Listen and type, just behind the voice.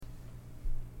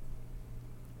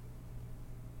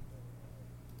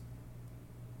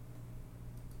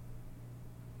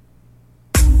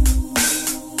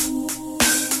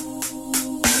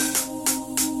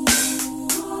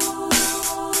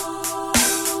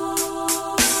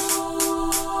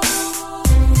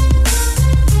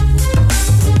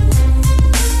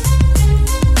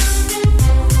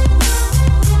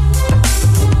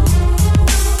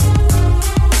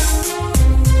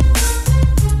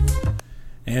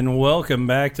And welcome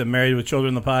back to Married with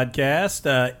Children, the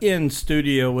podcast. In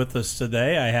studio with us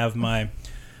today, I have my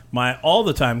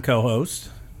all-the-time co-host,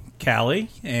 Callie,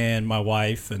 and my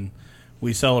wife, and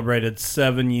we celebrated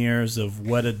 7 years of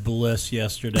wedded bliss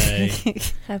yesterday.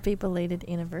 Happy belated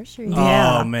anniversary.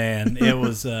 Oh, man. It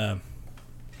was,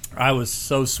 I was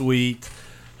so sweet.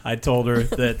 I told her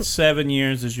that 7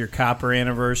 years is your copper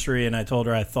anniversary, and I told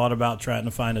her I thought about trying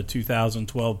to find a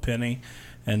 2012 penny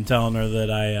and telling her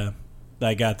that I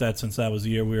got that since that was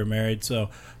the year we were married. So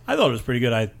I thought it was pretty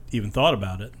good. I even thought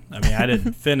about it. I mean, I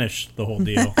didn't finish the whole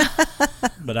deal,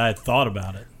 but I had thought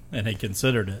about it and had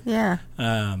considered it. Yeah.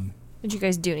 Did you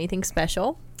guys do anything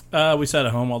special? We sat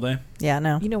at home all day. Yeah,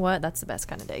 no. You know what? That's the best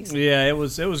kind of days. Yeah, it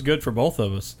was good for both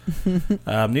of us.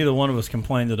 Neither one of us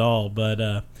complained at all.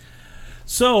 But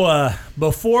so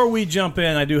before we jump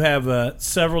in, I do have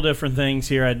several different things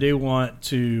here. I do want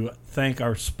to thank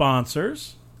our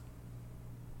sponsors.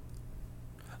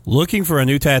 Looking for a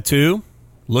new tattoo?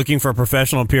 Looking for a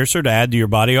professional piercer to add to your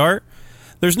body art?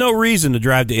 There's no reason to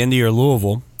drive to Indy or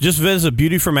Louisville. Just visit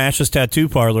Beauty from Ashes Tattoo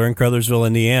Parlor in Crothersville,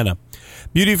 Indiana.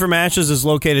 Beauty from Ashes is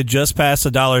located just past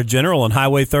the Dollar General on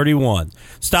Highway 31.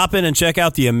 Stop in and check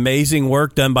out the amazing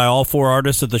work done by all four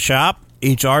artists at the shop.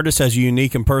 Each artist has a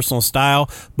unique and personal style,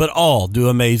 but all do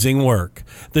amazing work.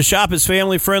 The shop is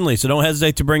family friendly, so don't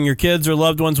hesitate to bring your kids or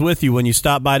loved ones with you when you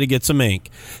stop by to get some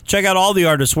ink. Check out all the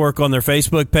artists' work on their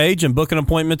Facebook page and book an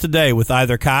appointment today with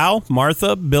either Kyle,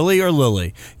 Martha, Billy, or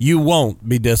Lily. You won't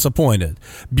be disappointed.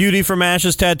 Beauty from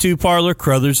Ashes Tattoo Parlor,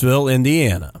 Crothersville,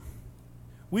 Indiana.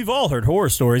 We've all heard horror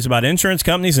stories about insurance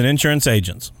companies and insurance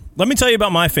agents. Let me tell you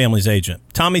about my family's agent,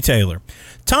 Tommy Taylor.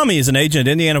 Tommy is an agent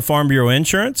at Indiana Farm Bureau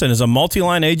Insurance and is a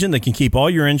multi-line agent that can keep all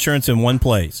your insurance in one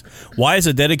place. Why is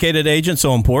a dedicated agent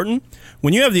so important?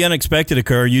 When you have the unexpected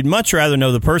occur, you'd much rather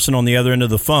know the person on the other end of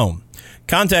the phone.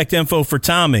 Contact info for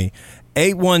Tommy,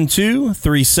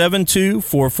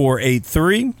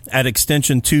 812-372-4483 at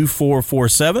extension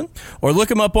 2447, or look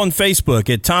him up on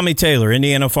Facebook at Tommy Taylor,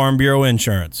 Indiana Farm Bureau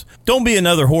Insurance. Don't be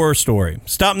another horror story.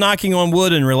 Stop knocking on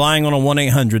wood and relying on a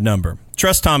 1-800 number.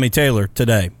 Trust Tommy Taylor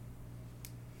today.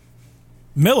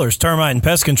 Miller's Termite and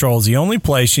Pest Control is the only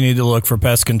place you need to look for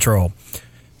pest control.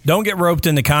 Don't get roped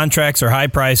into contracts or high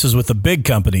prices with the big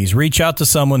companies. Reach out to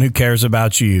someone who cares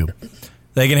about you.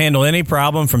 They can handle any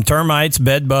problem from termites,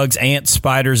 bed bugs, ants,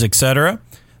 spiders, etc.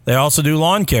 They also do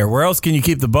lawn care. Where else can you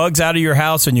keep the bugs out of your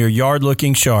house and your yard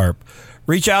looking sharp?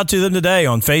 Reach out to them today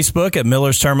on Facebook at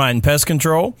Miller's Termite and Pest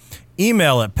Control.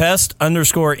 Email at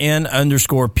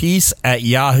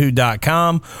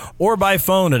pest_n_peace@yahoo.com or by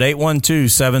phone at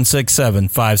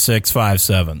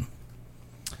 812-767-5657.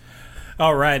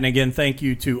 All right, and again, thank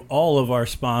you to all of our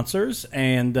sponsors.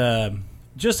 And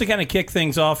just to kind of kick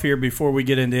things off here before we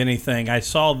get into anything, I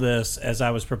saw this as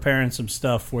I was preparing some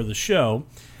stuff for the show,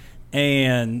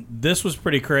 and this was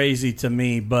pretty crazy to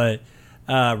me, but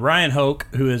Ryan Hoke,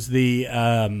 who is the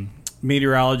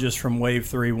meteorologist from Wave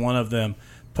 3, one of them,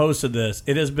 posted this.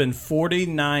 It has been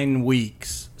 49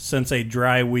 weeks since a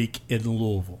dry week in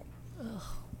Louisville. Ugh.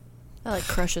 That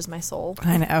crushes my soul.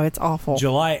 I know, it's awful.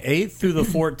 July 8th through the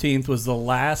 14th was the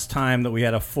last time that we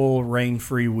had a full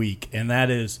rain-free week, and that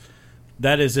is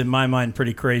in my mind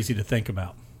pretty crazy to think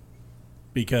about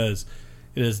because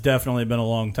it has definitely been a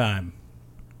long time.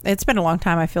 It's been a long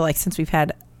time, I feel like, since we've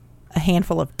had a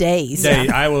handful of days.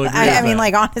 I will agree I mean, that.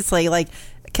 like, honestly, like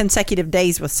consecutive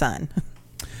days with sun.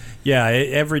 Yeah,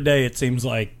 every day it seems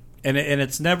like, and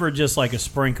it's never just like a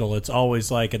sprinkle. It's always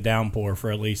like a downpour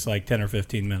for at least like 10 or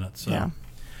 15 minutes. So. Yeah.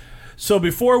 So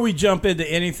before we jump into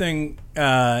anything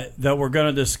that we're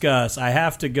going to discuss, I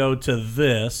have to go to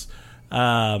this.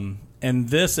 And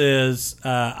this is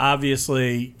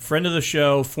obviously friend of the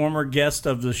show, former guest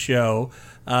of the show,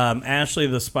 Ashley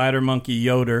the Spider Monkey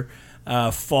Yoder,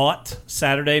 fought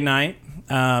Saturday night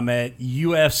at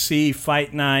UFC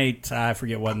Fight Night. I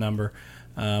forget what number.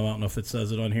 I don't know if it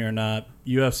says it on here or not.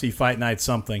 UFC Fight Night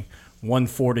something,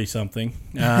 140 something.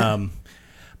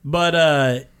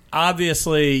 But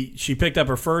obviously, she picked up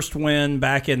her first win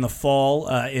back in the fall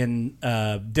in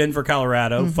Denver,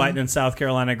 Colorado, fighting in South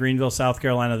Carolina, Greenville, South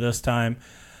Carolina this time.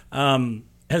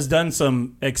 Has done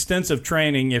some extensive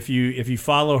training. If you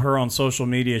follow her on social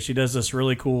media, she does this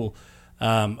really cool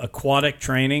aquatic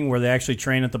training where they actually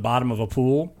train at the bottom of a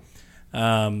pool.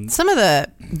 Some of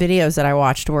the videos that I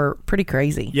watched were pretty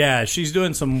crazy. Yeah, she's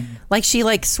doing some... Like, she,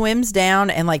 like, swims down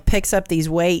and, like, picks up these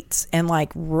weights and, like,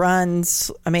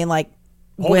 runs... I mean, like...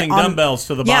 Holding dumbbells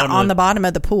to the bottom. Yeah, on the bottom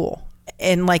of the pool.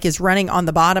 And, like, is running on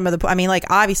the bottom of the pool. I mean, like,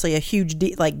 obviously a huge,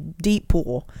 deep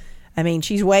pool. I mean,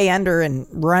 she's way under and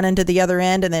running to the other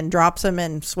end and then drops them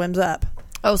and swims up.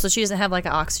 Oh, so she doesn't have like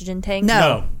an oxygen tank?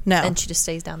 No. And she just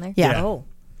stays down there? Yeah. Oh.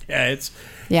 Yeah, it's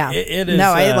It is.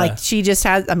 No, like she just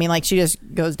has. I mean, like she just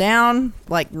goes down,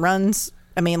 like runs.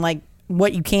 I mean, like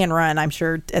what you can run, I'm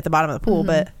sure, at the bottom of the pool,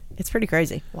 but it's pretty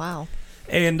crazy. Wow.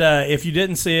 And if you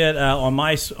didn't see it on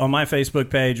my Facebook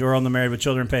page or on the Married with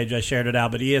Children page, I shared it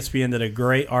out. But ESPN did a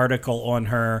great article on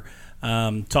her,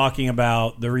 talking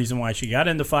about the reason why she got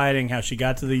into fighting, how she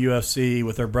got to the UFC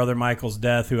with her brother Michael's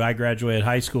death, who I graduated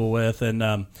high school with, and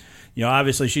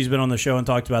obviously she's been on the show and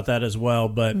talked about that as well.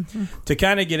 But to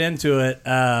kind of get into it,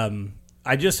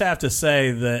 I just have to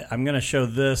say that I'm going to show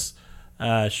this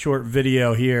short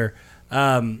video here.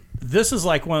 This is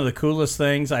like one of the coolest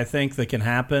things I think that can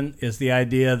happen is the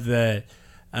idea that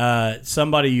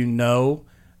somebody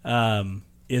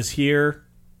is here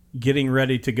getting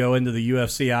ready to go into the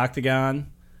UFC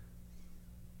octagon.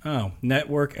 Oh,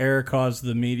 network error caused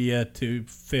the media to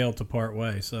fail to part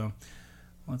way. So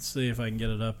let's see if I can get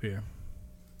it up here.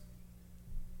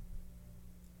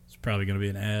 It's probably going to be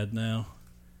an ad now.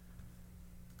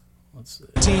 Let's see.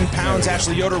 15 pounds,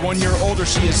 Ashley Yoder, 1 year older.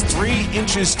 She is 3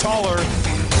 inches taller.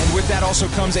 And with that also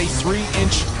comes a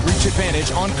 3-inch reach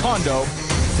advantage on Kondo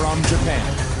from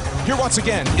Japan. Here once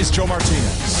again is Joe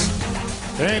Martinez.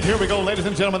 And here we go, ladies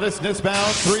and gentlemen. This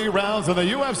bout, 3 rounds in the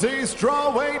UFC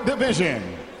strawweight division.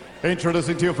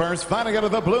 Introducing to you first, fighting out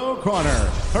of the blue corner.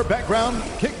 Her background,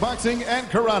 kickboxing and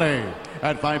karate.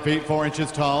 At 5 feet 4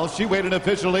 inches tall, she weighed in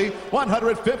officially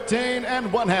 115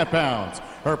 1/2 pounds.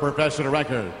 Her professional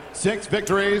record, 6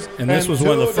 victories. And this was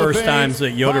one of the first times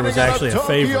that Yoder was actually a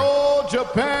favorite.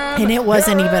 Japan, And it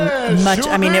wasn't even much.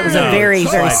 I mean, it was a very,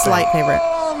 very slight favorite.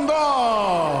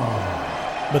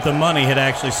 But the money had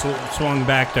actually swung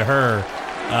back to her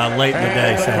late in the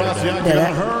day Saturday.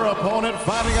 Her opponent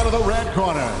fighting out of the red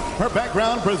corner. Her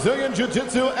background, Brazilian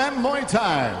Jiu-Jitsu and Muay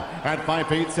Thai. At 5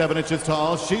 feet 7 inches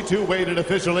tall, she too weighed in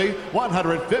officially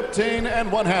 115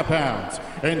 1/2 pounds.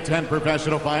 In 10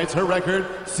 professional fights, her record,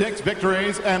 6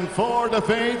 victories and 4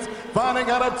 defeats. Fighting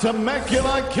out of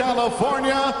Temecula,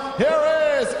 California, here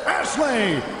is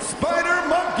Ashley Spider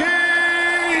Monkey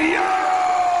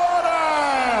Yoder!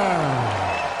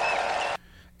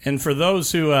 And for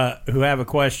those who have a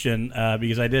question,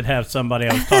 because I did have somebody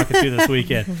I was talking to this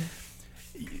weekend,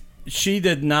 she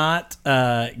did not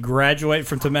graduate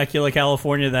from Temecula,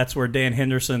 California. That's where Dan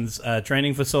Henderson's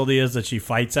training facility is that she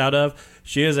fights out of.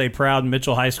 She is a proud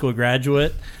Mitchell High School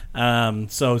graduate.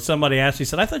 So somebody asked me,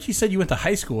 said, I thought you said you went to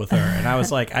high school with her. And I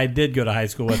was like, I did go to high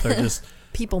school with her. Just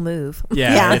people move.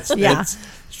 Yeah. It's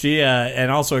she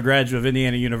and also a graduate of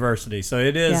Indiana University. So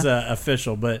it is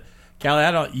official. But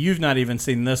Callie, you've not even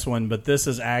seen this one, but this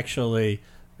is actually,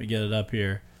 let me get it up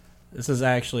here. This is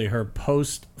actually her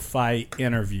post-fight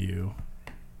interview,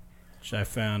 which I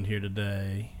found here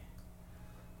today.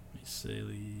 Let me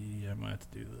see. I might have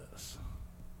to do this.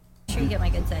 Make sure you get my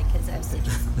good side because I have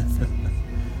stitches.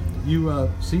 You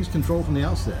seized control from the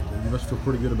outset. You must feel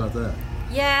pretty good about that.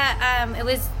 Yeah, it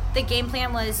was the game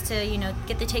plan was to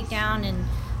get the takedown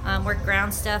and work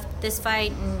ground stuff this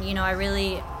fight, and I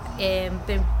really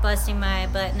been busting my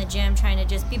butt in the gym trying to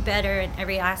just be better in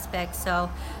every aspect. So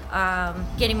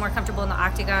getting more comfortable in the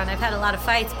octagon. I've had a lot of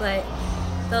fights, but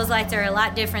those lights are a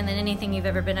lot different than anything you've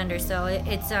ever been under. So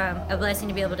it's a blessing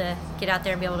to be able to get out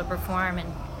there and be able to perform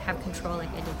and have control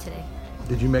like I did today.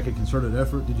 Did you make a concerted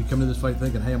effort? Did you come to this fight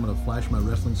thinking, hey, I'm going to flash my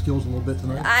wrestling skills a little bit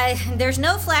tonight? There's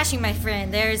no flashing, my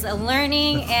friend. There's a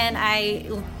learning, and I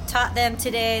taught them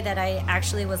today that I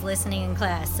actually was listening in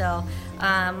class. So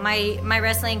my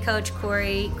wrestling coach,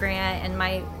 Corey Grant, and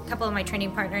a couple of my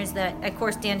training partners, of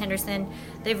course, Dan Henderson,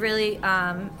 they've really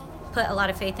put a lot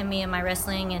of faith in me and my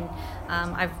wrestling, and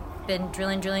I've been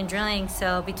drilling.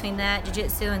 So between that,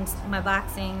 jiu-jitsu, and my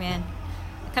boxing, man,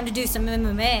 I come to do some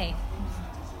MMA.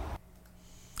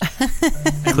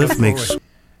 Cliff makes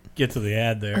get to the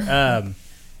ad there, and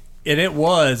it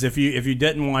was if you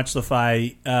didn't watch the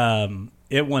fight,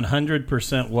 it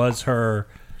 100% was her.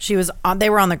 She was on.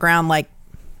 They were on the ground. Like,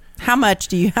 how much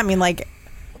do you? I mean, like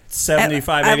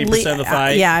 75-80% of the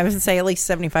fight. Yeah, I was gonna say at least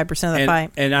 75% of the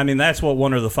fight. And I mean that's what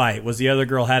won her the fight. Was the other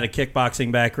girl had a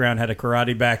kickboxing background, had a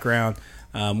karate background.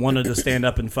 Wanted to stand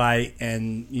up and fight,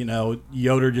 and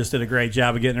Yoder just did a great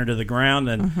job of getting her to the ground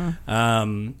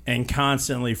and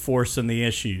constantly forcing the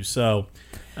issue. So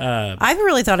I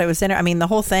really thought it was I mean, the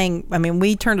whole thing. I mean,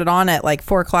 we turned it on at like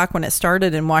 4:00 when it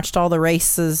started and watched all the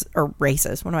races.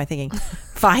 What am I thinking?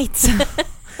 Fights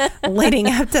leading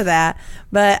up to that.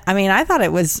 But I mean, I thought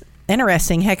it was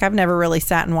interesting. Heck, I've never really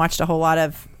sat and watched a whole lot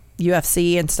of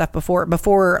UFC and stuff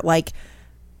before like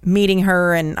meeting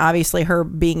her and obviously her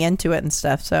being into it and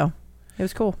stuff. So it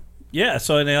was cool. Yeah,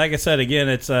 so and like I said again,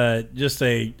 it's just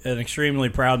an extremely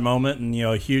proud moment, and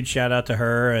a huge shout out to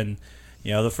her. And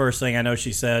the first thing I know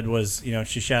she said was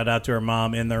she shouted out to her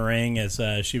mom in the ring as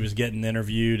she was getting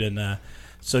interviewed, and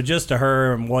so just to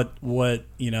her and what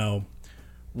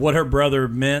her brother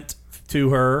meant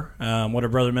to her, what her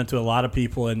brother meant to a lot of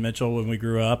people in Mitchell when we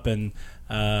grew up, and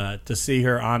to see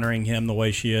her honoring him the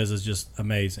way she is just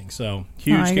amazing. So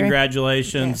huge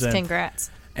congratulations. Yes, congrats.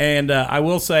 And I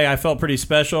will say I felt pretty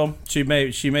special. She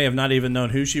may have not even known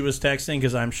who she was texting,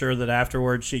 because I'm sure that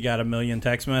afterwards she got a million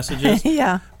text messages.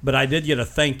 Yeah. But I did get a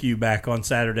thank you back on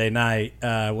Saturday night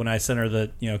when I sent her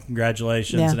the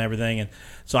congratulations and everything. And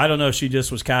so I don't know if she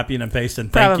just was copying and pasting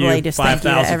thank Probably you just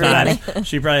 5,000 thank you to times.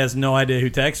 She probably has no idea who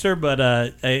texted her, but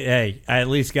hey, I at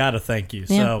least got a thank you.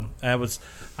 Yeah. So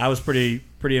I was pretty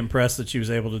impressed that she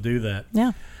was able to do that.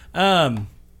 Yeah.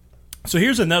 So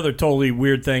here's another totally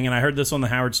weird thing, and I heard this on the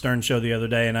Howard Stern show the other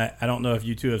day, and I don't know if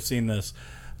you two have seen this.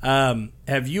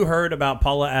 Have you heard about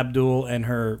Paula Abdul and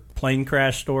her plane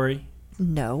crash story?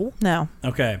 No.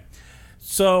 Okay.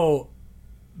 So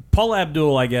Paula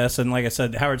Abdul, I guess, and like I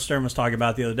said, Howard Stern was talking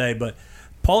about it the other day, but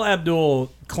Paula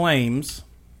Abdul claims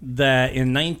that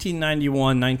in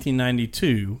 1991,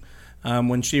 1992,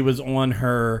 when she was on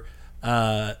her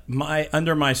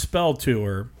Under My Spell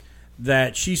tour,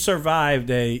 that she survived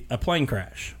a plane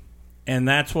crash. And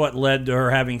that's what led to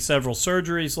her having several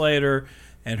surgeries later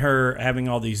and her having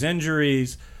all these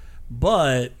injuries.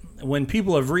 But when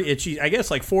people have I guess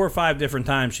like 4 or 5 different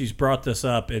times she's brought this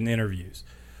up in interviews.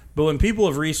 But when people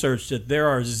have researched it, there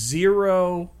are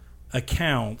 0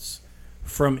 accounts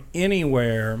from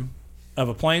anywhere of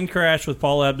a plane crash with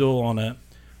Paula Abdul on it,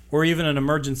 or even an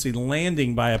emergency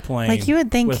landing by a plane. Like you would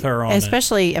think, with her on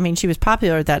especially, I mean, she was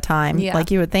popular at that time. Yeah.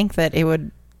 Like you would think that you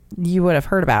would have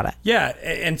heard about it. Yeah,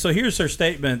 and so here's her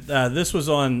statement. This was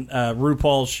on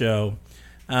RuPaul's show.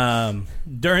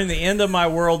 During the end of my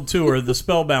world tour, the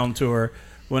Spellbound tour,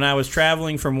 when I was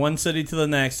traveling from one city to the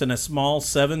next in a small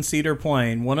 7-seater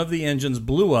plane, one of the engines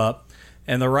blew up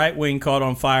and the right wing caught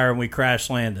on fire and we crash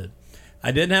landed.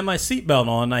 I didn't have my seatbelt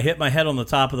on. I hit my head on the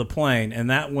top of the plane, and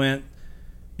that went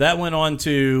on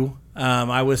to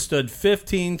I withstood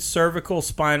 15 cervical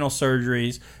spinal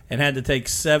surgeries and had to take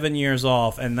 7 years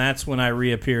off, and that's when I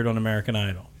reappeared on American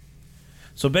Idol.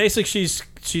 So basically,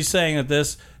 she's saying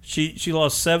that she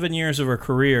lost 7 years of her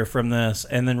career from this,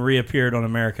 and then reappeared on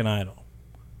American Idol.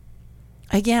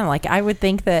 Again, like I would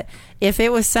think that if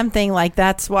it was something like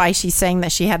that's why she's saying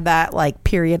that she had that like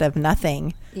period of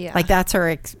nothing. Yeah. Like that's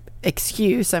her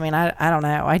excuse. I mean, I don't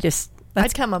know.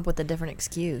 I'd come up with a different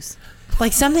excuse.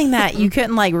 Like something that you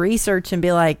couldn't like research and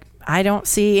be like, I don't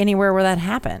see anywhere where that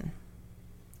happened.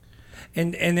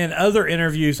 And in other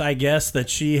interviews, I guess that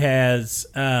she has,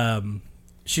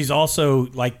 she's also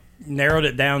like narrowed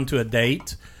it down to a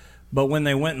date. But when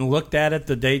they went and looked at it,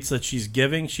 the dates that she's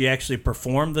giving, she actually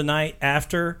performed the night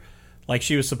after. Like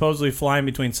she was supposedly flying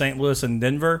between St. Louis and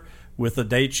Denver with the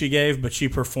date she gave, but she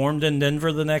performed in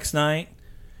Denver the next night.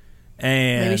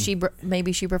 And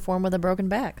maybe she performed with a broken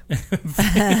back.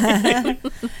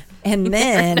 And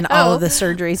then all of the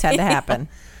surgeries had to happen.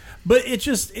 But it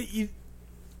just,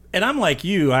 and I'm like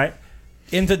you,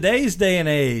 in today's day and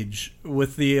age,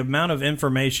 with the amount of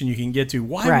information you can get to,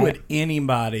 why would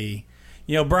anybody,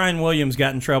 Brian Williams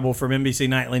got in trouble from NBC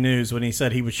Nightly News when he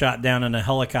said he was shot down in a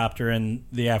helicopter in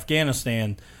the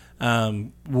Afghanistan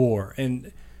war.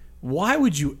 And why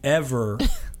would you ever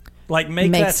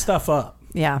make that stuff up?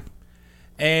 Yeah.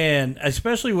 And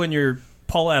especially when you're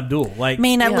Paula Abdul. Like, I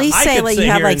mean, at least say like you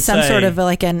have like some sort of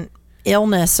like an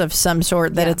illness of some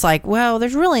sort that it's like, well,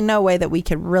 there's really no way that we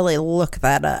could really look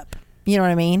that up. You know what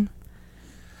I mean?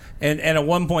 And at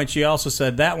one point she also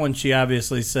said that one, she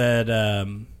obviously said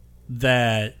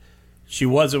that she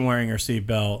wasn't wearing her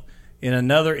seatbelt. In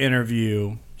another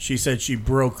interview, she said she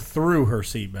broke through her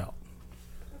seatbelt.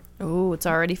 Ooh, it's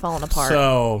already falling apart.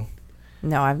 So,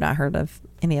 no, I've not heard of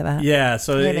any of that. Yeah,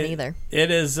 so I haven't either.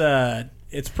 It is.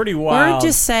 It's pretty wild. Or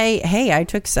just say, "Hey, I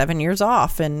took 7 years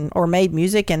off or made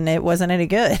music and it wasn't any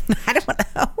good." I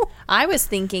don't know. I was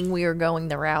thinking we were going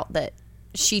the route that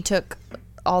she took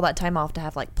all that time off to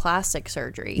have like plastic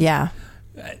surgery. Yeah.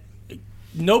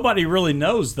 Nobody really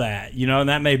knows that, and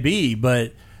that may be,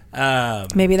 but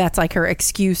maybe that's like her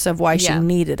excuse of why she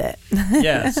needed it.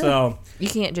 Yeah, so you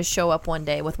can't just show up one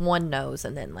day with one nose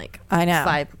and then I know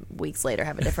 5 weeks later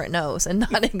have a different nose and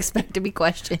not expect to be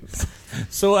questioned.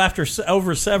 So after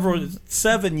over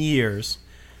 7 years,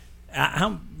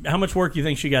 how much work do you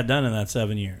think she got done in that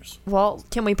 7 years? Well,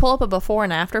 can we pull up a before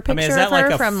and after picture is that of her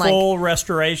like a from full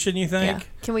restoration, you think? Yeah.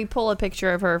 Can we pull a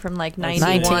picture of her from like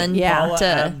 91 to Paula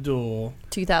Abdul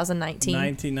 2019?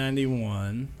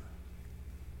 1991.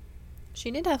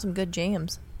 She did have some good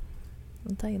jams.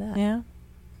 I'll tell you that. Yeah.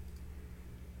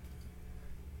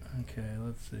 Okay,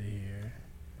 let's see here.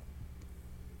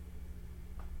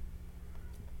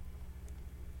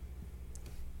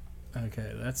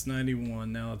 Okay, that's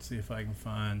 91. Now let's see if I can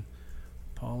find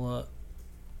Paula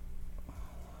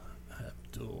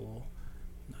Abdul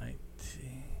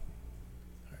 19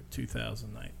 or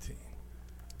 2019.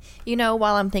 You know,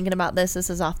 while I'm thinking about this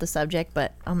is off the subject,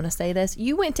 but I'm going to say this.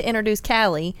 You went to introduce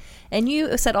Callie, and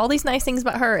you said all these nice things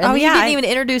about her, and you didn't even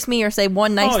introduce me or say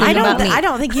one nice thing about me. I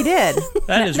don't think you did.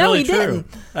 That is No, really he true. didn't.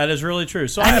 That is really true.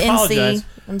 So I'm I apologize. NC.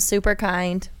 I'm super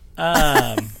kind.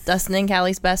 Dustin and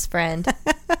Callie's best friend.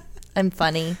 I'm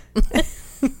funny.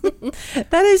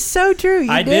 That is so true.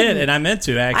 I did, and I meant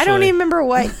to, actually. I don't even remember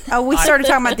what. Oh, we started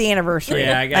talking about the anniversary.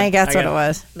 Yeah, I think that's what it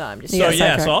was. No, I'm just So, kidding.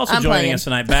 yeah, so also I'm joining playing. us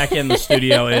tonight back in the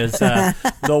studio is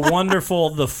the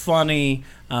wonderful, the funny,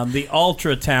 the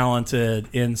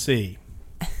ultra-talented NC.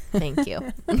 Thank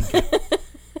you.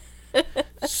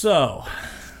 So,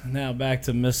 now back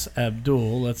to Miss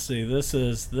Abdul. Let's see. This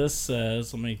says,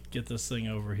 let me get this thing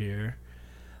over here.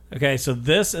 Okay, so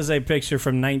this is a picture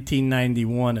from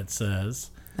 1991, it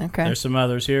says. Okay. There's some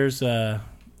others. Here's, I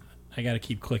got to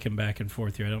keep clicking back and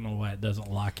forth here. I don't know why it doesn't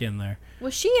lock in there.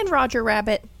 Was she in Roger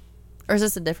Rabbit, or is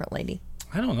this a different lady?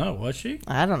 I don't know. Was she?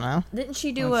 I don't know. Didn't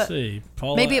she do Let's a? see.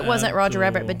 Paula Maybe it wasn't Roger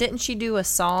Abdul. Rabbit, but didn't she do a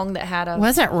song that had a?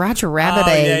 Wasn't Roger Rabbit Oh,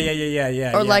 a?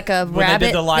 yeah. Or like a when they rabbit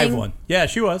did the live thing? one. Yeah,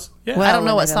 she was. Yeah. Well, I don't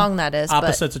know what maybe. song that is.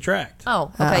 Opposites attract. But,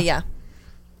 oh, okay, yeah,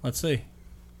 Let's see.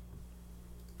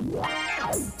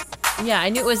 yeah. I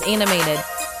knew it was animated.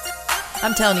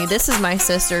 I'm telling you, this is my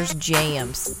sister's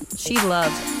jams. She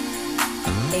loves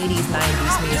 80s,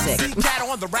 90s music. I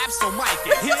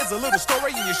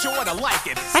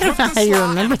don't know how you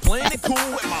remember.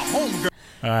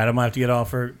 All right, I'm going to have to get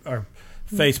off our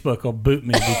Facebook will boot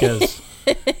me because,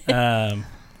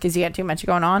 Because you got too much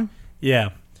going on. yeah.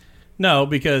 No,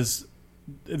 because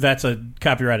that's a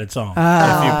copyrighted song.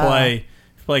 If you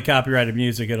play copyrighted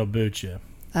music, it'll boot you.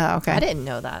 Oh, okay. I didn't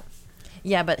know that.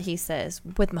 Yeah, but he says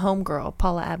with my homegirl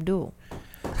Paula Abdul.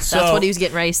 That's So- what he was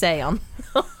getting ready to say on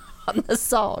on the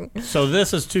song. So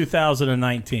this is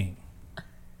 2019.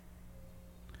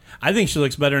 I think she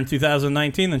looks better in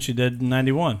 2019 than she did in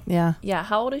 91. Yeah. Yeah,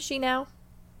 how old is she now?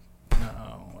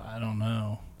 I don't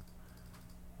know.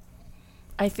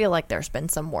 I feel like there's been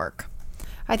some work.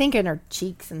 I think in her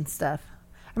cheeks and stuff.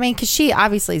 I mean, because she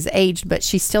obviously is aged, but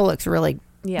she still looks really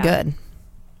good.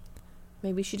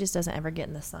 Maybe she just doesn't ever get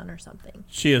in the sun or something.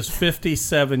 She is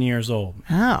 57 years old.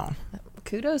 Oh.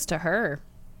 Kudos to her.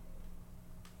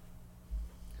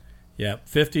 Yep,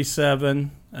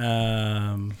 57.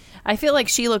 I feel like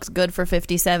she looks good for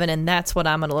 57, and that's what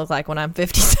I'm going to look like when I'm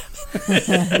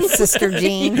 57. Sister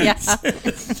Jean. Yeah.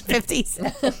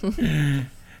 57.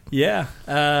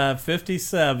 Yeah,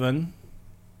 57.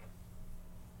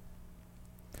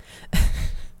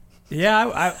 Yeah,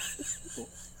 I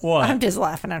what? I'm just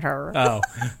laughing at her. Oh,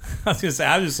 I was gonna say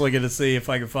I'm just looking to see if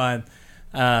I can find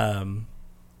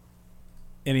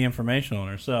any information on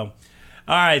her. So, all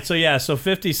right, so yeah, so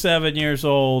 57 years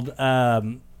old.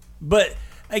 But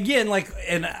again,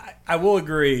 and I will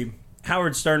agree.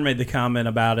 Howard Stern made the comment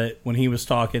about it when he was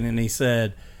talking, and he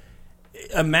said,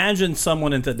 "Imagine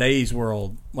someone in today's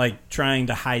world trying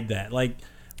to hide that,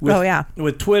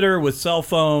 with Twitter, with cell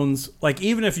phones,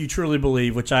 even if you truly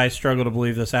believe, which I struggle to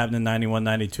believe this happened in 91,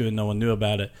 92 and no one knew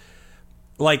about it.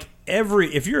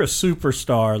 If you're a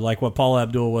superstar, like what Paula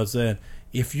Abdul was then,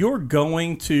 if you're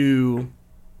going to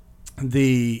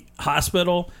the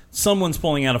hospital, someone's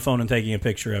pulling out a phone and taking a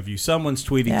picture of you. Someone's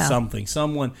tweeting something.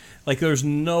 Someone, there's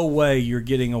no way you're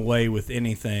getting away with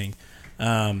anything.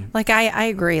 I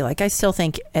agree. I still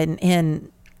think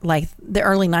in the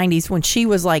early 90s when she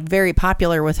was very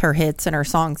popular with her hits and her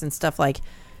songs and stuff,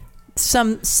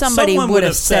 somebody Someone would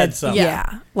have said something.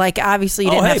 Yeah. Like, obviously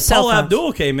you didn't have cell Paula phones.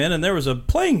 Abdul came in and there was a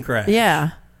plane crash.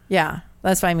 Yeah. Yeah.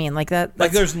 That's what I mean. Like that.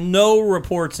 Like there's no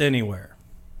reports anywhere.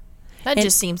 That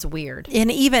just seems weird.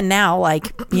 And even now,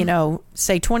 like, you know,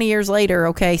 say 20 years later,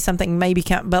 okay, something maybe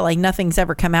come, but like nothing's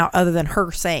ever come out other than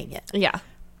her saying it. Yeah.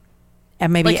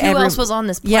 And maybe Like, who else was on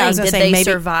this plane? Yeah, I was gonna Did say, they maybe,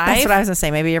 survive? That's what I was going to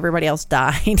say. Maybe everybody else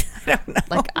died. I don't know.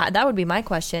 Like, that would be my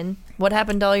question. What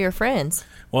happened to all your friends?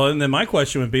 Well, and then my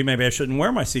question would be, maybe I shouldn't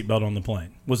wear my seatbelt on the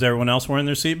plane. Was everyone else wearing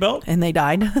their seatbelt? And they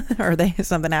died, or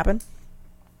something happened.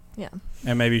 Yeah.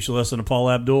 And maybe you should listen to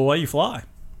Paula Abdul while you fly.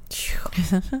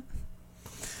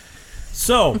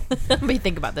 So, Let me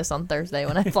think about this on Thursday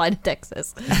when I fly to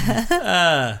Texas.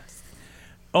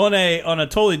 on a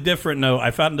totally different note,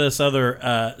 I found this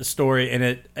other story,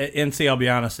 and NC, I'll be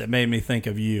honest, it made me think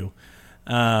of you.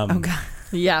 Oh God.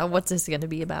 Yeah, what's this going to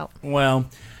be about? Well,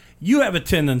 you have a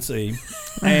tendency,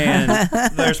 and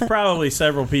there's probably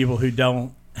several people who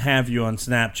don't have you on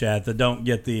Snapchat that don't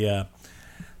get the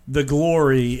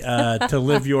glory to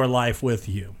live your life with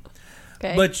you.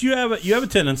 Okay. But you have a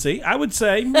tendency, I would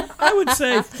say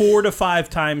 4 to 5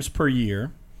 times per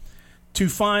year, to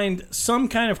find some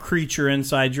kind of creature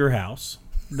inside your house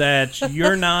that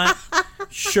you're not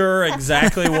sure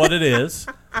exactly what it is,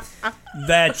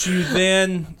 that you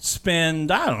then spend,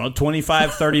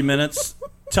 25, 30 minutes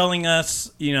telling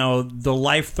us, the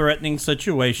life-threatening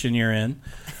situation you're in,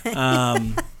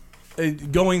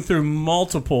 going through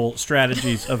multiple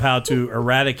strategies of how to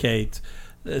eradicate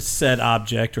said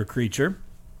object or creature.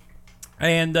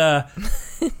 And,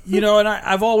 and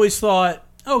I've always thought,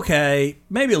 okay,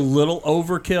 maybe a little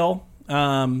overkill,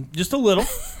 just a little.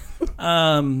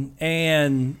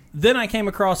 And then I came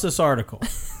across this article,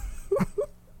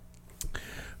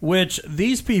 which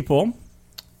these people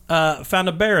found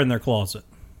a bear in their closet.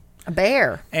 A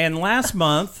bear. And last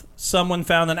month, someone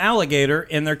found an alligator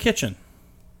in their kitchen.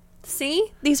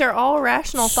 See? These are all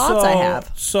rational thoughts I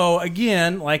have. So,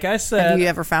 again, like I said... Have you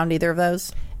ever found either of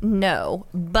those? No,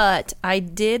 but I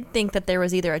did think that there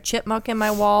was either a chipmunk in my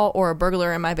wall or a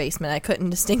burglar in my basement. I couldn't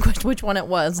distinguish which one it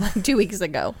was like 2 weeks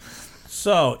ago.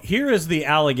 So, here is the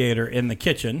alligator in the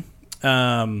kitchen.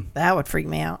 That would freak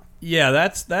me out. Yeah,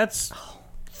 that's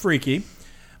freaky.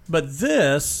 But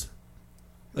there's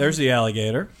the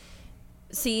alligator.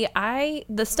 See,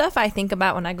 the stuff I think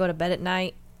about when I go to bed at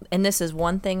night, and this is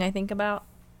one thing I think about,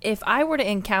 if I were to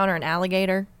encounter an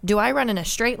alligator, do I run in a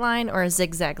straight line or a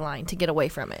zigzag line to get away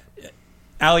from it?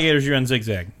 Alligators, you run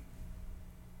zigzag.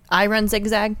 I run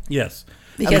zigzag? Like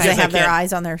Because they have their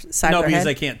eyes on their side of their head? No, because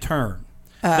they can't turn.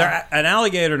 An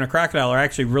alligator and a crocodile are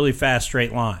actually really fast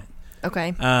straight line.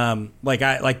 Okay.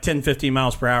 Like 10, 15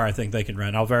 miles per hour, I think they can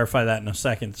run. I'll verify that in a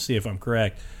second to see if I'm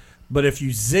correct. But if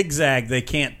you zigzag, they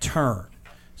can't turn.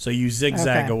 So you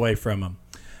zigzag away from them.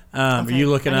 Are you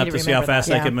looking up to see how fast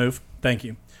they can move? Thank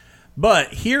you. But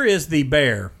here is the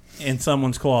bear in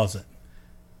someone's closet.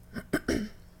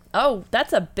 Oh,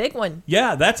 that's a big one.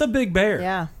 Yeah, that's a big bear.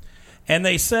 Yeah. And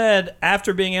they said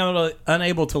after being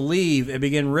unable to leave, it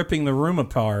began ripping the room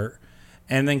apart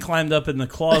and then climbed up in the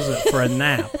closet for a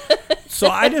nap. So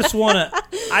I just want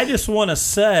to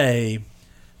say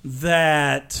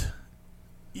that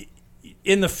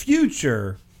in the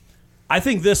future, I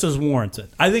think this is warranted.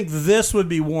 I think this would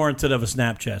be warranted of a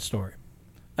Snapchat story.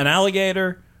 An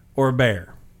alligator or a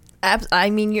bear. I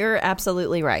mean, you're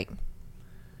absolutely right.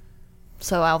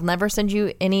 So I'll never send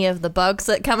you any of the bugs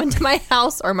that come into my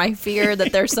house or my fear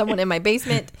that there's someone in my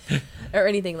basement or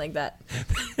anything like that.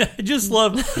 I just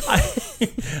love...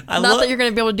 Not that you're going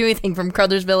to be able to do anything from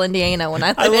Crothersville, Indiana when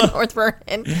I live in North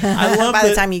Vernon. I love by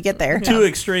the time you get there. Two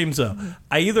extremes, though.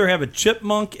 I either have a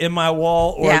chipmunk in my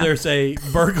wall or there's a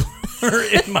burglar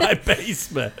in my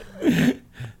basement.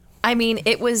 I mean,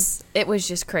 it was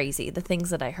just crazy, the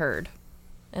things that I heard.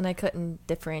 And I couldn't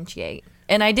differentiate.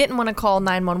 And I didn't want to call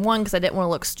 911 because I didn't want to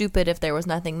look stupid if there was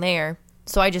nothing there.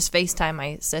 So I just FaceTimed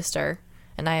my sister,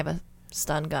 and I have a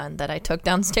stun gun that I took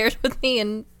downstairs with me.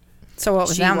 And so what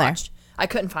was down there? I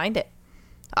couldn't find it.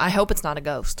 I hope it's not a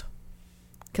ghost,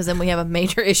 because then we have a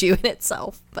major issue in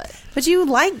itself. But you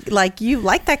like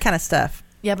that kind of stuff.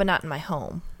 Yeah, but not in my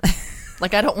home.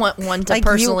 Like, I don't want one to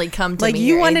personally come to me. Like,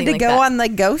 you wanted to go on the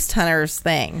ghost hunters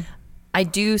thing. I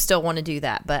do still want to do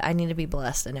that, but I need to be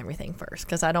blessed and everything first,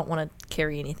 because I don't want to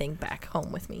carry anything back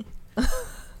home with me.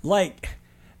 Like,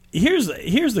 here's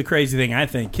the crazy thing, I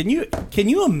think. Can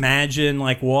you imagine,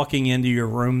 like, walking into your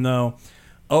room, though,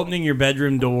 opening your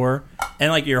bedroom door,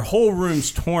 and, like, your whole room's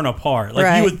torn apart?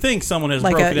 Like, you would think someone has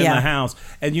broken in the house,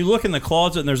 and you look in the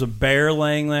closet, and there's a bear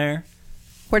laying there.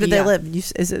 Where did they live?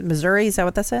 Is it Missouri? Is that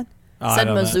what that said? It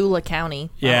said Missoula County.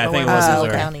 Yeah, I think it was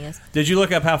Missoula County is. Did you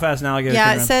look up how fast an alligator can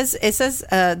run? It says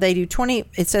they do 20.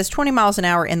 It says 20 miles an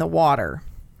hour in the water,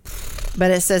 but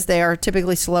it says they are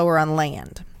typically slower on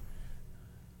land.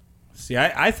 See,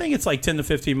 I think it's like 10 to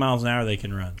 15 miles an hour they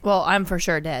can run. Well, I'm for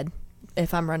sure dead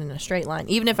if I'm running a straight line.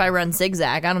 Even if I run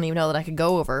zigzag, I don't even know that I could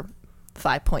go over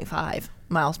 5.5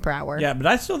 miles per hour. Yeah, but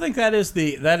I still think that is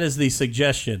the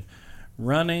suggestion.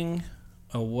 Running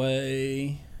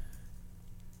away.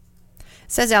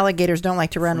 It says alligators don't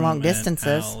like to run long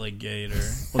distances. Alligator.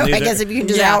 Well, I guess if you can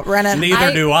just outrun it.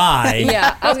 Neither do I.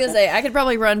 Yeah, I was going to say, I could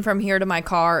probably run from here to my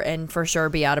car and for sure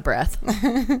be out of breath.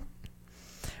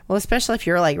 Well, especially if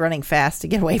you're like running fast to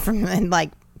get away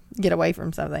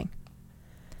from something.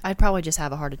 I'd probably just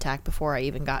have a heart attack before I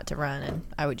even got to run, and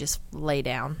I would just lay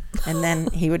down. And then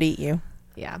he would eat you.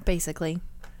 Yeah, basically.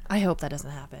 I hope that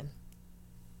doesn't happen.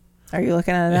 Are you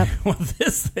looking it up? Well,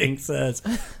 this thing says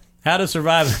how to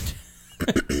survive.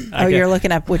 You're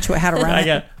looking up how to run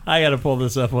it. I got to pull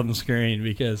this up on the screen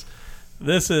because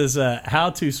this is how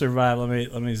to survive.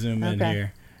 Let me zoom in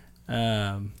here.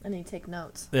 I need to take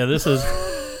notes. Yeah, this is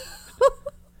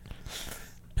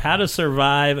how to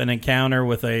survive an encounter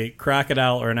with a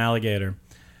crocodile or an alligator.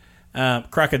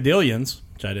 Crocodilians,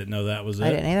 which I didn't know that was it. I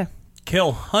didn't either.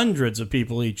 Kill hundreds of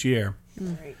people each year.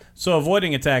 So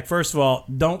avoiding attack, first of all,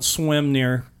 don't swim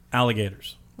near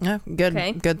alligators. Yeah, good.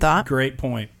 Okay. Good thought. Great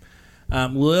point.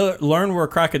 Learn where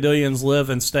crocodilians live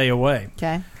and stay away.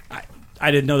 Okay. I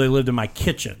didn't know they lived in my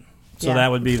kitchen, so Yeah.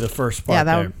 that would be the first part. Yeah,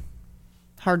 that there. would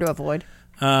hard to avoid.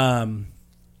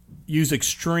 Use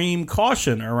extreme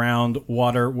caution around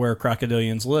water where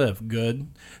crocodilians live. Good.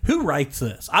 Who writes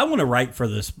this? I want to write for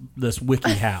this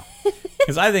WikiHow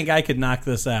because I think I could knock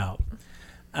this out.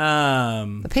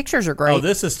 The pictures are great. Oh,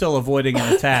 this is still avoiding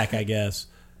an attack, I guess.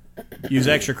 Use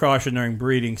extra caution during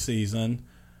breeding season.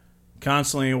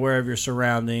 Constantly aware of your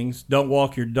surroundings. Don't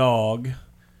walk your dog.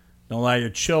 Don't allow your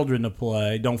children to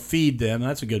play. Don't feed them.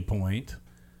 That's a good point.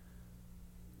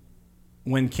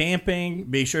 When camping,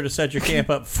 be sure to set your camp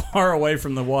up far away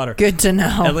from the water. Good to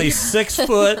know. At least 6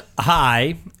 foot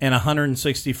high and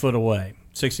 160 foot away.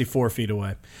 64 feet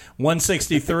away.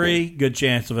 163, good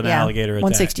chance of an alligator attack.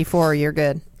 164, you're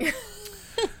good.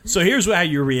 So here's how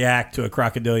you react to a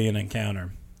crocodilian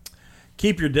encounter.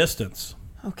 Keep your distance.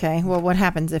 Okay, well, what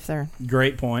happens if they're...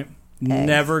 Great point. Okay.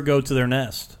 Never go to their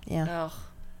nest. Yeah.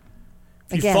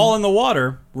 If you fall in the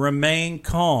water, remain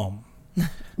calm.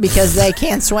 Because they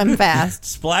can't swim fast.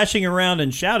 Splashing around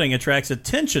and shouting attracts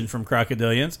attention from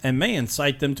crocodilians and may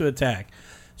incite them to attack.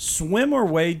 Swim or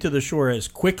wade to the shore as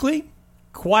quickly,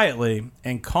 quietly,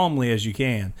 and calmly as you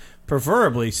can,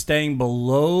 preferably staying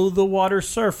below the water's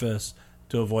surface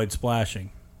to avoid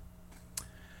splashing.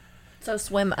 So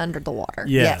swim under the water.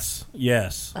 Yes.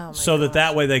 Oh my So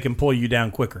that way they can pull you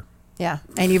down quicker. Yeah,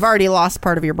 and you've already lost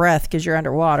part of your breath because you're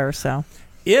underwater, so...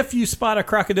 If you spot a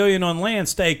crocodilian on land,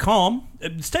 stay calm.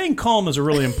 Staying calm is a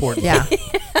really important thing.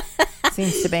 Yeah.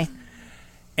 Seems to be.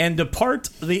 And depart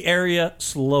the area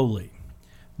slowly.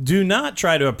 Do not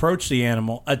try to approach the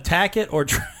animal, attack it, or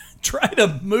try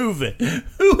to move it.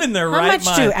 Who in their right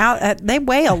mind? They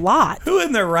weigh a lot. Who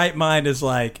in their right mind is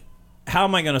like, how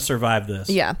am I going to survive this?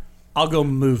 Yeah. I'll go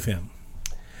move him.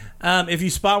 If you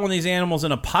spot one of these animals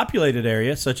in a populated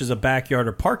area, such as a backyard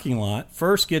or parking lot,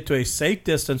 first get to a safe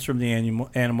distance from the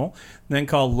animal, then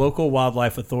call local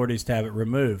wildlife authorities to have it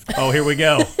removed. Oh, here we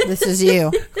go. This is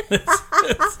you. I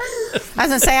was going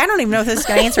to say, I don't even know if this is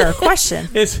going to answer our question.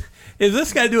 Is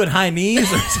this guy doing high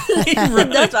knees? Or is he running?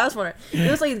 That's what I was wondering. It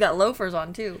looks like he's got loafers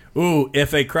on, too. Ooh,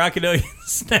 if a crocodilian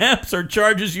snaps or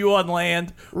charges you on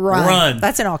land, run.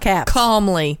 That's in all caps.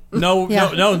 Calmly. No, Yeah.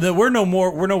 no, we're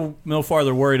no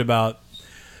farther worried about.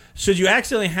 Should you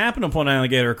accidentally happen upon an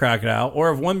alligator or crocodile,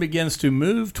 or if one begins to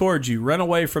move towards you, run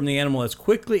away from the animal as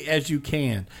quickly as you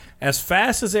can. As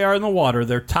fast as they are in the water,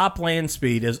 their top land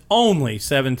speed is only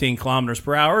 17 kilometers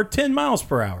per hour, or 10 miles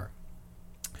per hour.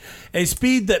 A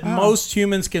speed that most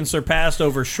humans can surpass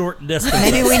over short distances.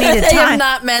 Maybe we need to They have time.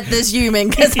 not met this human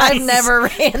because I've never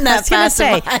ran I that was going to fast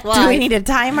say, in my do life. we need to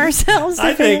time ourselves?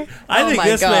 I think my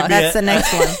this may God. be That's the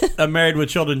next one. a Married with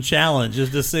Children challenge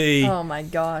is to see. Oh, my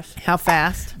gosh. How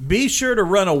fast? Be sure to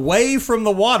run away from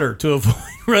the water to avoid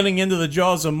running into the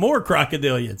jaws of more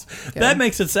crocodilians. That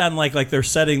makes it sound like they're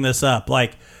setting this up.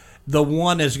 Like the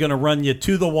one is going to run you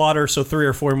to the water so 3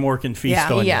 or 4 more can feast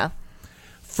on you. Yeah.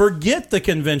 Forget the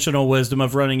conventional wisdom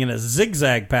of running in a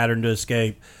zigzag pattern to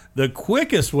escape. The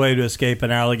quickest way to escape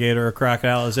an alligator or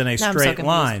crocodile is in a Now I'm so straight confused.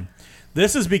 line.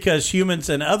 This is because humans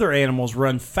and other animals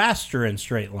run faster in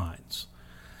straight lines.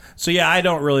 So, yeah, I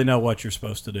don't really know what you're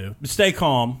supposed to do. Stay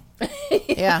calm.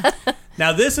 Yeah.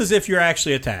 Now, this is if you're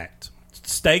actually attacked.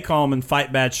 Stay calm and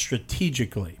fight back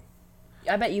strategically.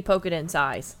 I bet you poke it in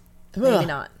size. Maybe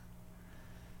not.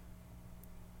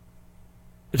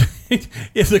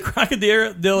 If the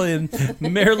crocodilian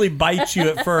merely bites you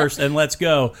at first and lets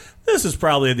go, this is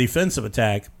probably a defensive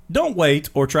attack. Don't wait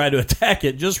or try to attack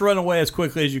it. Just run away as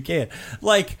quickly as you can.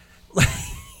 Like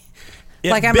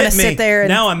it Like I'm bit gonna sit me. there and-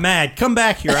 Now I'm mad. Come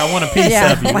back here. I want a piece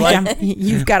Yeah. of you. Like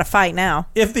you've got to fight now.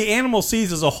 If the animal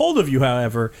seizes a hold of you,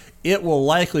 however, it will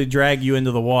likely drag you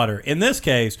into the water. In this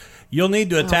case, you'll need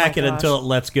to attack it gosh. until it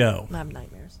lets go. I have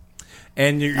nightmares.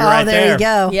 And you're Oh, right there there. you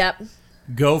go. Yep.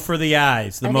 Go for the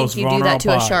eyes, the I most think you do vulnerable that to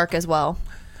a part. shark as well.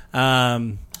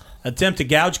 Attempt to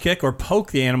gouge kick or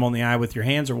poke the animal in the eye with your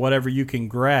hands or whatever you can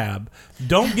grab.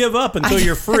 Don't give up until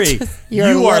you're free. You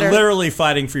are literally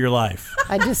fighting for your life.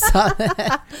 I just saw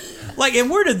that. Like, and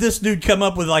where did this dude come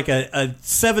up with like a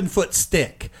 7-foot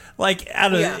stick? Like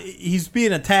he's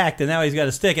being attacked, and now he's got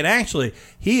a stick. And actually,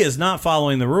 he is not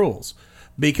following the rules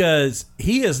because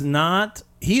he has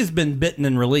been bitten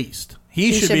and released.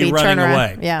 He should be running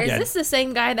away. Yeah. Is this the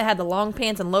same guy that had the long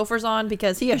pants and loafers on?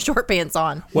 Because he has short pants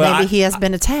on. Well, Maybe he has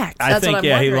been attacked. I That's think what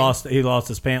I'm he wondering. lost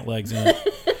his pant legs in it.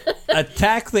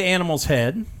 Attack the animal's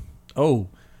head. Oh,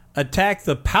 attack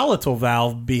the palatal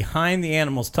valve behind the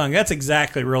animal's tongue. That's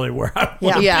exactly really where I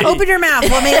want to Yeah. be. Open your mouth.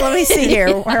 Let me see here.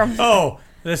 Oh,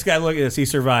 this guy, look at this. He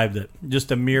survived it.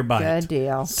 Just a mere bite. Good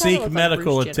deal. Seek like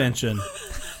medical Bruce Jenner. attention.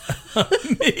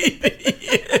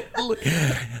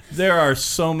 There are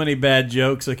so many bad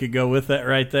jokes that could go with that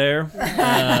right there.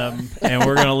 And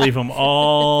we're going to leave them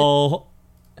all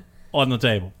on the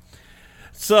table.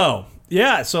 So,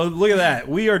 yeah, so look at that.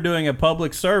 We are doing a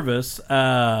public service.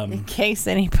 In case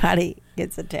anybody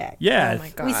gets attacked. Yeah. Oh my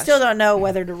gosh. We still don't know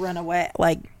whether to run away,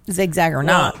 like zigzag or Well,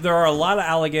 not. there are a lot of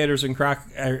alligators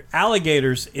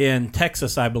in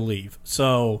Texas, I believe.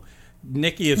 So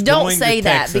Nikki is Don't going say to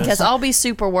that Texas, because I'll be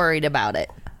super worried about it.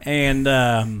 and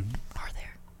Are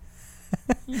there?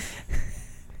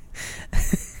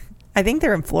 I think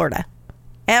they're in Florida.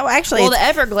 And actually, Well, the it's,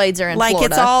 Everglades are in like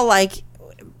Florida. it's all like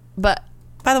but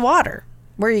by the water.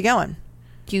 Where are you going?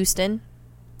 Houston.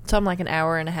 So I'm like an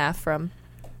hour and a half from.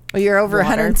 Well, you're over Water.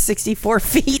 164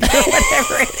 feet or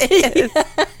whatever it is.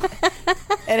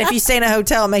 And if you stay in a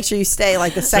hotel, make sure you stay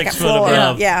like the second 6 foot floor.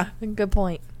 above. Yeah. Good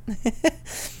point.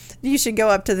 You should go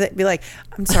up to be like,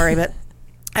 I'm sorry, but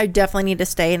I definitely need to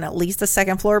stay in at least the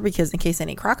second floor because in case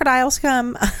any crocodiles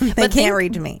come, they can't think-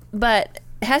 reach me. But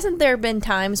hasn't there been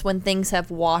times when things have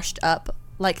washed up,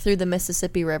 like through the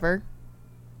Mississippi River?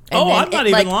 And oh, then I'm not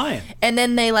even lying. And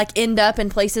then they like end up in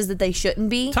places that they shouldn't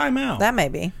be. Time out. That may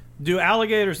be. Do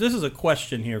alligators? This is a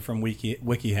question here from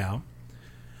WikiHow.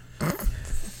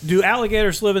 Do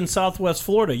alligators live in Southwest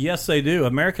Florida? Yes, they do.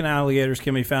 American alligators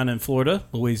can be found in Florida,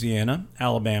 Louisiana,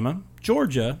 Alabama,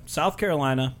 Georgia, South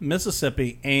Carolina,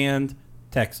 Mississippi, and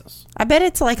Texas. I bet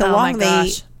it's like Oh my along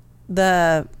gosh.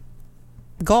 the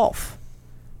Gulf.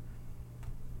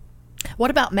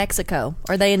 What about Mexico?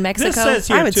 Are they in Mexico? This says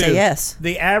here I would too, say yes.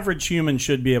 The average human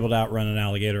should be able to outrun an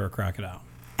alligator or crocodile.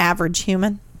 Average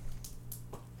human.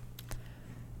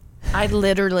 I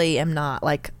literally am not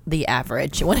like the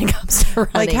average when it comes to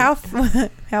running. Like how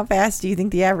fast do you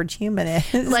think the average human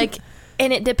is? Like,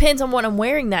 and it depends on what I'm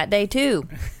wearing that day too.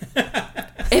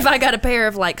 If I got a pair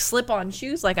of like slip-on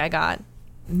shoes like I got,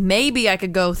 maybe I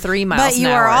could go 3 miles but you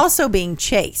an are hour. also being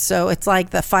chased, so it's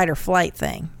like the fight or flight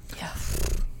thing.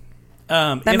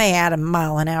 That may add a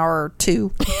mile an hour or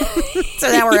 2.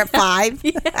 So now we're at 5.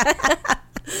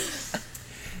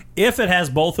 If it has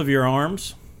both of your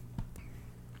arms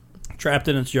trapped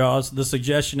in its jaws, the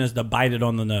suggestion is to bite it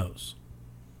on the nose.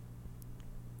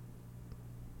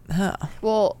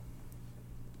 Well,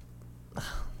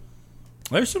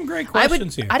 There's some great I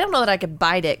questions would. here. I don't know that I could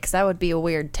bite it because that would be a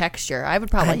weird texture. I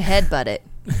would probably headbutt it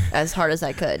as hard as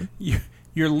I could.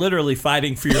 You're literally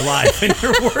fighting for your life, and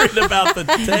you're worried about the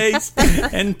taste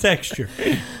and texture.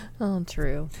 Oh,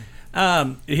 true.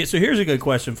 So here's a good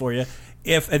question for you.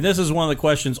 And this is one of the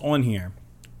questions on here,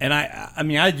 and I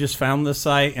mean, I just found this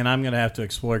site, and I'm going to have to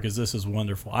explore because this is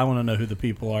wonderful. I want to know who the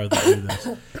people are that do this.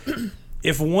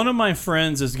 If one of my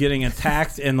friends is getting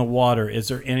attacked in the water, is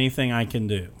there anything I can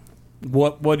do?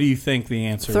 What do you think the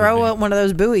answer Throw would be? one of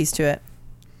those buoys to it.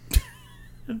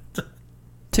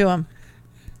 To him.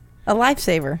 A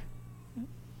lifesaver.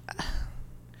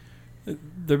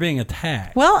 They're being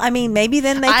attacked. Well, I mean, maybe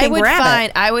then they I can would grab find.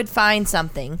 it. I would find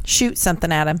something. Shoot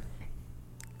something at him.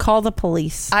 Call the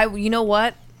police. You know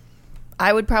what?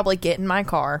 I would probably get in my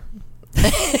car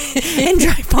And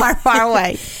drive far, far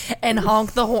away. and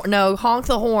honk the horn. No, honk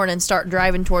the horn and start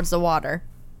driving towards the water.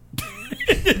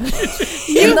 That's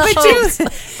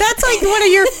like one of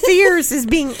your fears is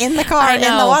being in the car I and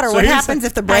in the know. water. So What here's happens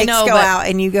if the I brakes know, go but out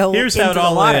and you go Here's into how it the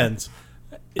all water? ends.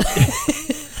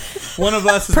 One of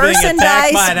us is being Person attacked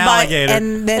dies by an alligator.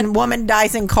 and then woman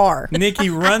dies in car. Nikki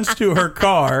runs to her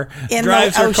car, In the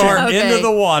drives her ocean. car Okay. into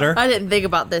the water. I didn't think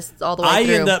about this all the way I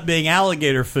through. end up being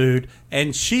alligator food,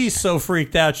 and she's so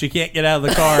freaked out she can't get out of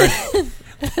the car.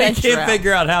 They can't right.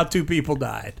 figure out how 2 people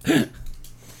died.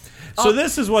 So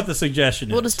this is what the suggestion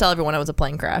is. We'll just tell everyone it was a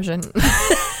plane crash. And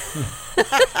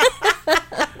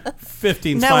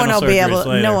 15 No spinal one will be surgeries able.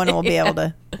 later. No one will be able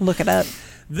to look it up.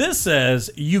 This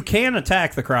says you can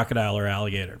attack the crocodile or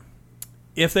alligator.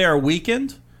 If they are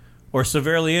weakened or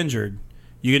severely injured,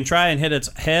 you can try and hit its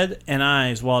head and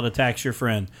eyes while it attacks your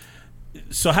friend.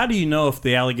 So how do you know if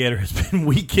the alligator has been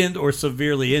weakened or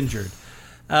severely injured?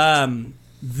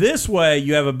 This way,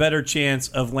 you have a better chance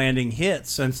of landing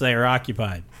hits since they are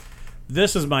occupied.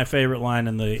 This is my favorite line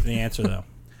in the answer, though.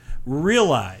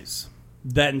 Realize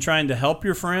that in trying to help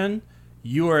your friend,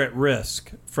 you are at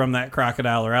risk from that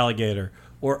crocodile or alligator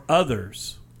or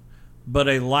others. But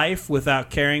a life without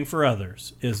caring for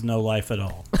others is no life at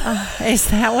all. Is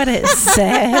that what it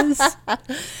says?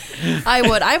 I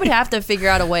would have to figure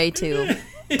out a way to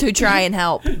try and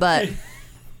help, but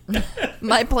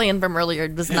my plan from earlier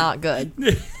was not good.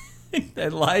 A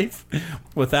life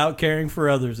without caring for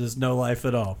others is no life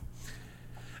at all.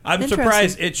 I'm Interesting.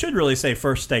 surprised. It should really say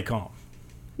first, stay calm.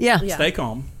 Yeah. Stay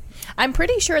calm. I'm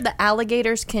pretty sure the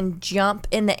alligators can jump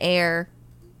in the air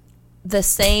the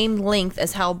same length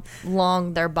as how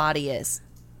long their body is.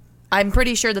 I'm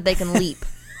pretty sure that they can leap.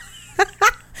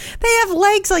 They have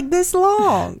legs like this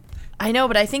long. I know,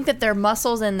 but I think that their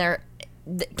muscles and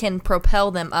can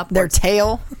propel them upwards. Their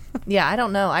tail. Yeah, I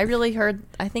don't know. I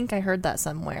think I heard that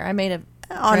somewhere. I may have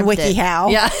On dreamt it.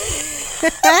 WikiHow. Yeah.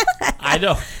 I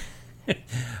don't.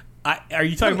 Are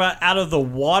you talking about out of the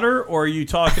water, or are you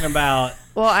talking about?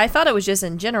 Well, I thought it was just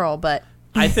in general, but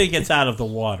I think it's out of the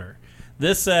water.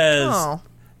 This says Oh.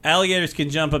 alligators can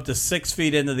jump up to 6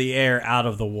 feet into the air out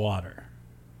of the water.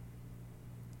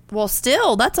 well,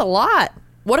 still, that's a lot.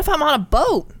 What if I'm on a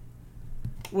boat?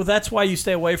 Well, that's why you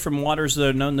stay away from waters that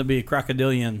are known to be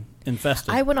crocodilian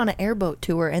infested. I went on an airboat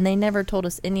tour, and they never told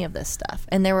us any of this stuff.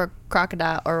 And there were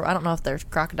crocodile, or I don't know if there's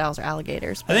crocodiles or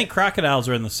alligators. I think crocodiles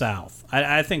are in the south.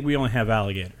 I think we only have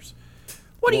alligators.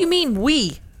 What do you mean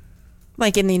we?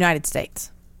 Like in the United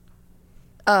States.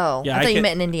 Oh, Yeah, I I thought you can-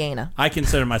 meant in Indiana. I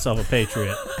consider myself a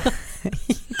patriot.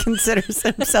 He considers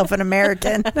himself an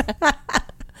American.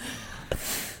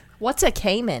 What's a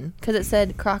caiman? Because it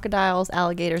said crocodiles,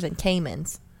 alligators, and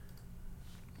caimans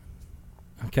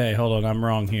Okay, hold on. I'm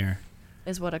wrong here.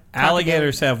 is what a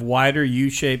Alligators have wider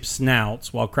U-shaped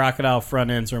snouts, while crocodile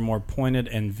front ends are more pointed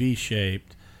and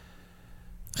V-shaped.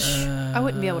 I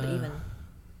wouldn't be able to even.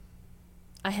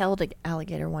 I held an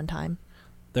alligator one time.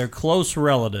 They're close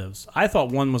relatives. I thought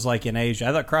one was like in Asia.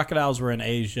 I thought crocodiles were in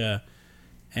Asia,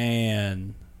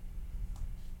 and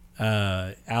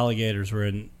alligators were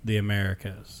in the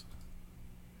Americas.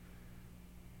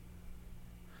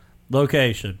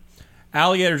 Location.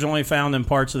 Alligators are only found in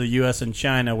parts of the U.S. and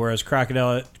China, whereas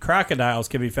crocodiles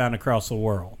can be found across the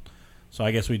world. So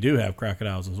I guess we do have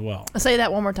crocodiles as well. I'll say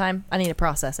that one more time. I need to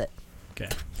process it. Okay.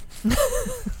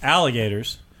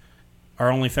 Alligators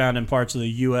are only found in parts of the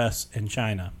U.S. and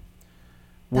China,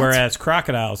 whereas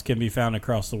crocodiles can be found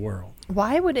across the world.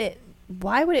 Why would it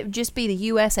just be the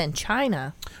U.S. and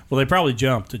China? Well, they probably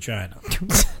jumped to China.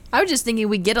 I was just thinking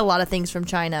we get a lot of things from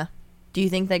China. Do you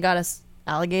think they got us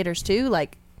alligators too?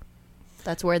 Like,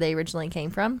 that's where they originally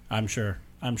came from? I'm sure.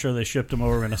 I'm sure they shipped them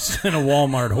over in a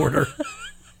Walmart order.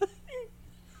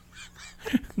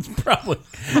 It's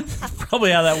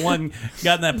probably how that one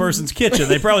got in that person's kitchen.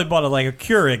 They probably bought like a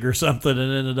Keurig or something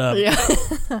and ended up.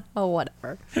 Yeah. Oh,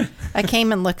 whatever. A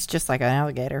caiman looks just like an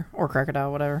alligator or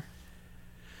crocodile, whatever.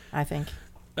 I think.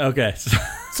 Okay.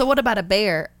 So what about a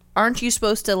bear? Aren't you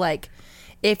supposed to, like,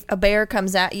 if a bear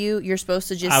comes at you, you're supposed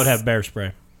to just... I would have bear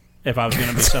spray if I was going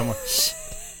to be somewhere.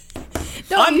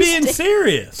 Don't I'm you being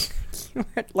serious.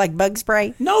 Like bug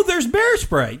spray? No, there's bear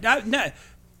spray. No.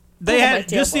 They Oh, my had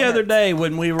just the tailbone other hurts. day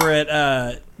when we were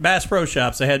at Bass Pro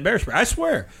Shops. They had bear spray. I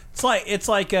swear, it's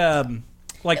like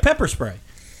pepper spray.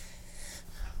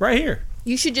 Right here.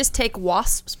 You should just take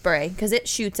wasp spray because it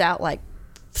shoots out like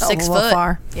Oh, 6 a little foot.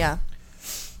 far. Yeah.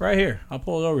 Right here. I'll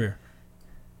pull it over here.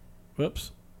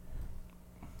 Whoops.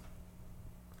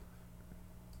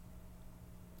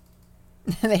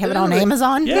 They have it on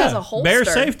Amazon? Yeah. has a holster. Bear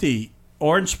safety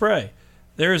orange spray.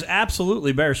 There is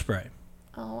absolutely bear spray.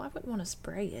 Oh, I wouldn't want to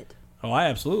spray it. Oh, I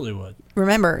absolutely would.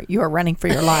 Remember, you are running for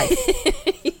your life.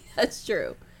 That's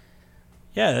true.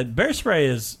 Yeah, bear spray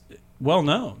is well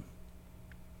known.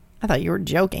 I thought you were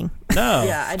joking. No.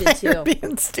 Yeah, I did You're too.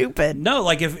 being stupid. No,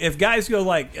 like if guys go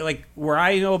like where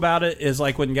I know about it is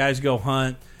like when guys go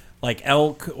hunt like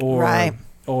elk or Right.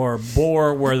 or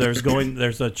boar where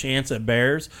there's a chance at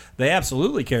bears, they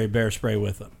absolutely carry bear spray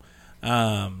with them.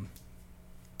 And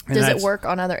Does it that's- work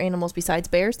on other animals besides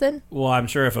bears then? Well, I'm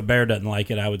sure if a bear doesn't like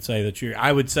it, I would say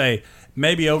I would say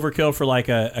maybe overkill for like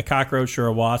a cockroach or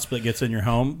a wasp that gets in your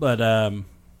home, but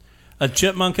a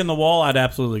chipmunk in the wall, I'd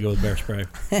absolutely go with bear spray.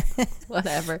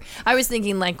 Whatever. I was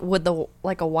thinking would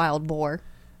a wild boar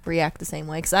react the same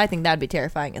way? Because I think that'd be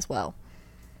terrifying as well.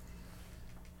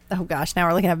 Oh, gosh. Now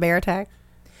we're looking at bear attack.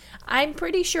 I'm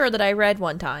pretty sure that I read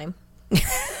one time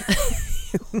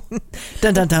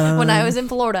Dun, dun, dun. when I was in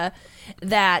Florida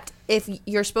that if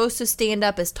you're supposed to stand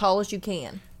up as tall as you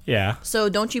can. Yeah. So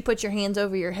don't you put your hands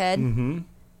over your head? Mm-hmm.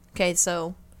 Okay,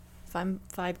 so if I'm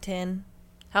 5'10",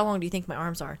 How long do you think my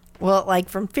arms are? Well, like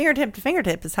from fingertip to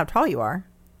fingertip is how tall you are.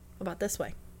 What about this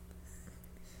way?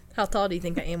 How tall do you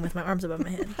think I am with my arms above my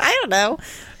head? I don't know.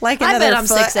 Like I another bet I'm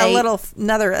foot, 6'8".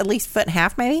 another at least foot and a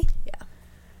half, maybe. Yeah.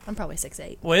 I'm probably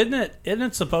 6'8". Well, isn't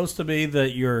it supposed to be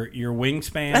that your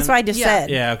wingspan? That's what I just said.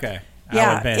 Yeah. Okay.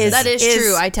 Yeah, I would bend is- it. That is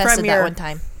true. I tested from that your- one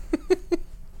time.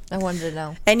 I wanted to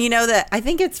know. And you know that I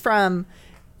think it's from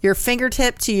your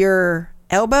fingertip to your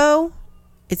elbow.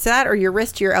 It's that, or your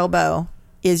wrist to your elbow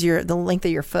is the length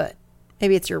of your foot.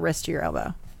 Maybe it's your wrist to your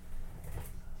elbow.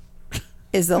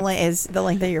 Is the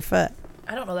length of your foot.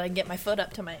 I don't know that I can get my foot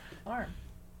up to my arm.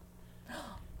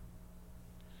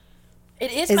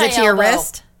 It is Is my it to your elbow.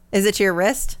 wrist? Is it to your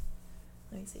wrist?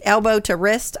 Let me see. Elbow to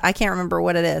wrist? I can't remember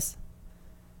what it is.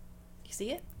 You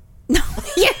see it? No,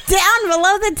 you're down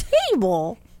below the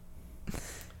table.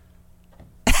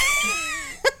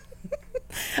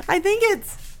 I think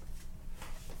it's.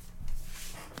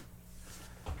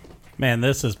 Man,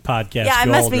 this is podcast Yeah, it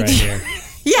gold must be. right here.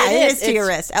 Yeah, It it is. is to your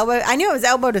It's- wrist. Elbow. I knew it was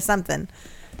elbow to something.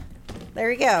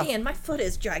 There you go. Man, my foot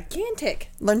is gigantic.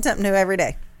 Learn something new every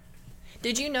day.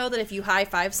 Did you know that if you high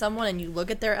five someone and you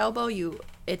look at their elbow,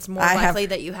 it's more I likely have-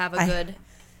 that you have a I- good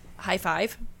high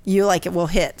five? You like it will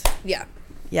hit. Yeah.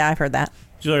 Yeah, I've heard that.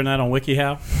 Did you learn that on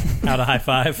WikiHow? How to high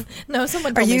five? No,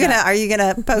 someone Are told you me gonna that. Are you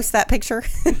gonna post that picture?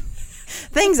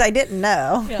 Things I didn't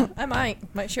know. Yeah, I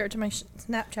might share it to my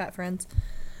Snapchat friends.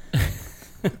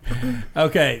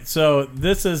 Okay, so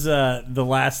this is the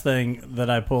last thing that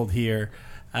I pulled here.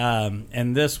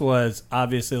 And this was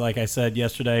obviously, like I said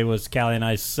yesterday, was Callie and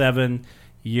I's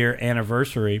 7-year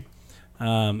anniversary.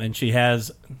 And she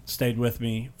has stayed with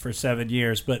me for 7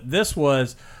 years. But this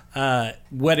was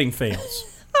wedding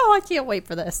fails, Oh, I can't wait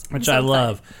for this. which I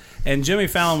love. And Jimmy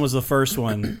Fallon was the first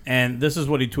one. And this is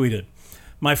what he tweeted.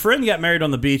 My friend got married on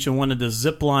the beach and wanted to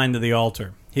zip line to the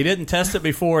altar. He didn't test it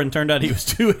before and turned out he was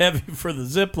too heavy for the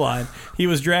zip line. He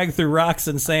was dragged through rocks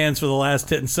and sands for the last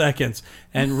 10 seconds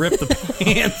and ripped the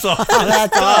pants off. Oh,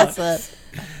 that's awesome.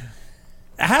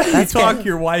 How do you talk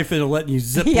your wife into letting you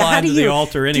zip Yeah, how line do to the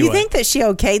altar anyway? Do you think that she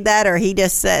okayed that, or he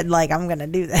just said like, "I'm going to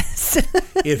do this"?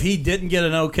 If he didn't get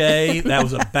an okay, that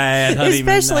was a bad honeymoon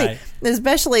night.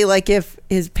 Especially like if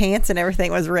his pants and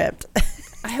everything was ripped.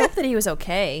 I hope that he was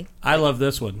okay. I love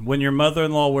this one. When your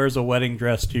mother-in-law wears a wedding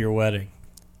dress to your wedding.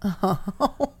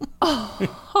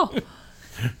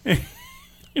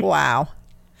 Wow.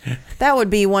 That would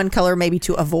be one color maybe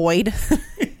to avoid.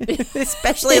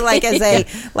 Especially like as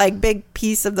a big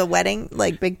piece of the wedding,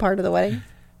 like big part of the wedding.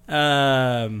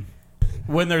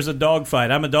 When there's a dog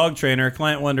fight. I'm a dog trainer. A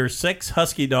client wanted her 6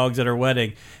 husky dogs at her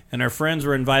wedding, and her friends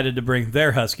were invited to bring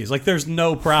their huskies. Like, there's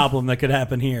no problem that could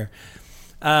happen here.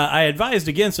 I advised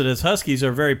against it as huskies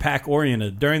are very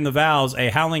pack-oriented. During the vows, a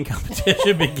howling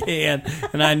competition began,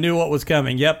 and I knew what was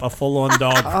coming. Yep, a full-on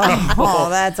dog. Oh,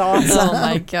 that's awesome. Oh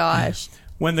my gosh.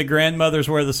 When the grandmothers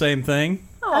wear the same thing.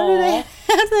 How do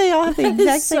they all have the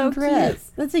exact so same dress?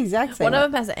 cute. That's the exact same. One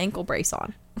of them has an ankle brace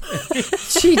on.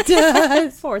 She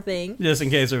does. Poor thing. Just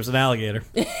in case there was an alligator.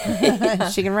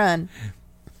 She can run.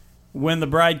 When the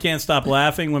bride can't stop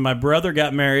laughing. When my brother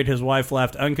got married, his wife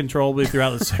laughed uncontrollably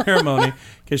throughout the ceremony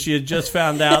because she had just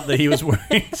found out that he was wearing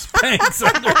Spanx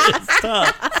under his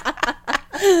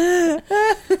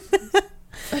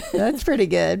top. That's pretty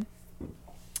good.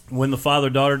 When the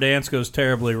father-daughter dance goes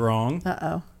terribly wrong.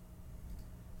 Uh-oh.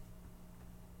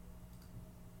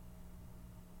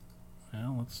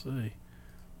 Well, let's see.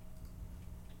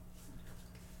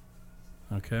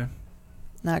 Okay.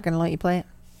 Not going to let you play it?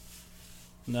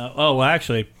 No. Oh, well,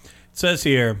 actually, it says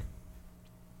here,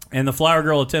 and the flower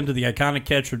girl attempted the iconic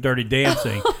catch for Dirty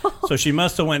Dancing, so she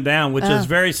must have went down, which is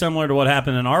very similar to what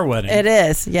happened in our wedding. It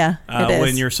is, yeah. It is.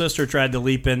 When your sister tried to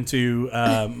leap into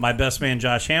my best man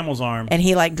Josh Hamill's arm. And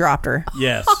he dropped her.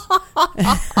 Yes.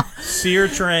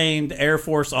 SEER-trained Air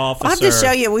Force officer. I'll have to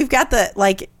show you. We've got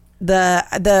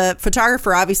the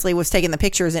photographer obviously was taking the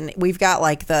pictures, and we've got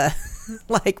the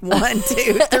 1, 2,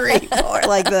 3, 4,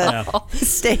 the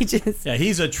stages. Yeah,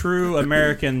 he's a true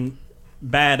American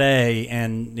bad A,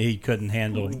 and he couldn't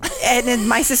handle. And then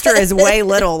my sister is way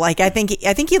little. I think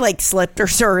he slipped or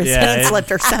his hand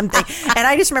slipped or something. And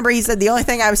I just remember he said the only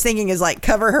thing I was thinking is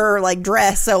cover her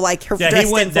dress so her dress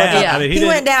he went didn't flip. down. Yeah. I mean, He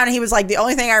went down and he was the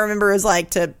only thing I remember is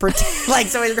to pretend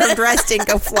so her dress didn't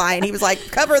go flying. He was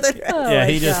cover the dress. Yeah,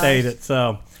 he just ate it.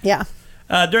 So Yeah.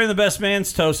 during the best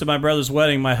man's toast at my brother's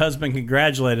wedding, my husband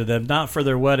congratulated them, not for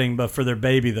their wedding, but for their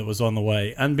baby that was on the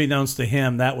way. Unbeknownst to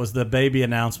him, that was the baby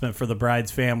announcement for the bride's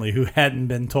family who hadn't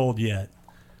been told yet.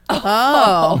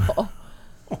 Oh.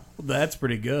 That's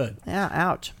pretty good. Yeah,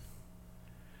 ouch.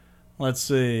 Let's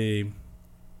see.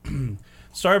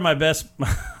 Started my best...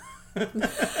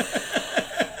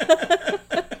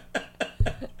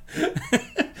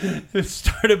 It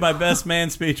started my best man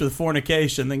speech with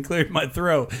fornication, then cleared my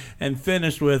throat and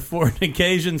finished with, for an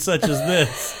occasion such as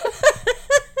this.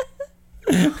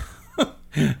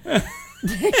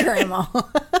 Grandma.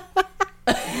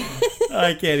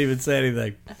 I can't even say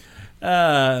anything.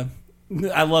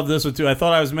 I love this one too. I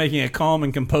thought I was making a calm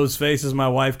and composed face as my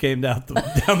wife came down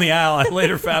the aisle. I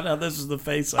later found out this is the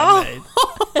face I made.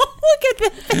 Look at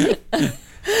that.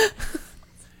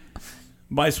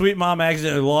 My sweet mom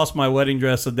accidentally lost my wedding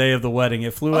dress the day of the wedding.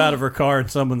 It flew out of her car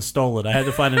and someone stole it. I had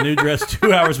to find a new dress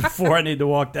 2 hours before I needed to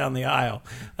walk down the aisle.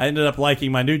 I ended up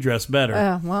liking my new dress better.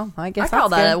 Well, I I guess call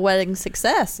that's that good. a wedding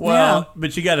success. Well,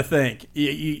 but you got to think,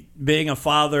 being a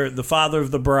father, the father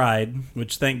of the bride,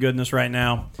 which thank goodness right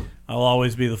now, I'll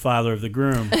always be the father of the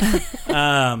groom.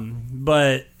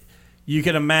 But you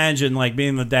can imagine like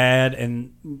being the dad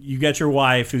and you got your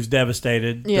wife who's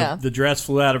devastated. Yeah. The dress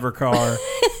flew out of her car.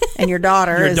 And your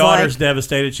daughter Your is daughter's like,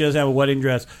 devastated. She doesn't have a wedding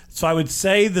dress. So I would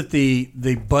say that the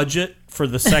budget for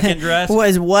the second dress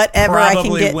was whatever I can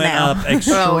probably get went now. up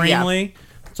extremely.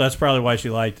 Oh, So that's probably why she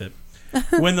liked it.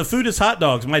 When the food is hot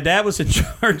dogs, my dad was in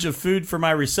charge of food for my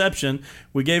reception.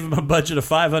 We gave him a budget of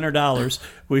 $500.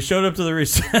 We showed up to the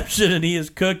reception, and he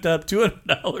has cooked up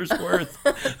 $200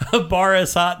 worth of Bar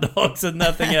S hot dogs and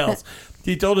nothing else.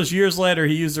 He told us years later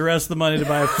he used the rest of the money to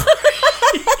buy a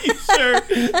freezer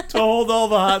to hold all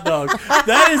the hot dogs.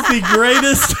 That is the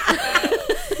greatest.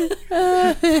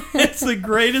 It's the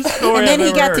greatest story and then I've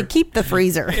he ever got heard. to keep the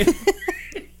freezer.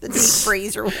 The deep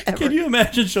freezer, whatever. Can you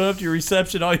imagine showing up to your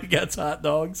reception, all you got's hot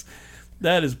dogs?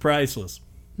 That is priceless.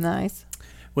 Nice.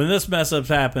 When this mess up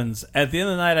happens, at the end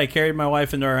of the night, I carried my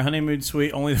wife into our honeymoon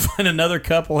suite only to find another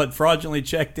couple had fraudulently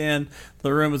checked in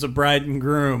the room as a bride and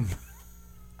groom.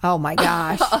 Oh my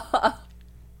gosh. Got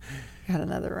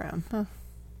another room. Huh.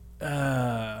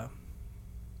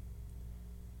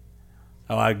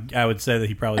 I would say that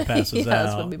he probably passes yeah,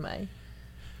 that's out. would be my.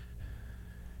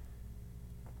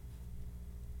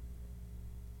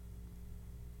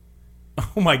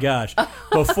 Oh my gosh.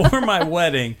 Before my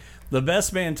wedding, the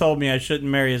best man told me I shouldn't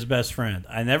marry his best friend.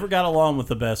 I never got along with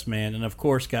the best man and, of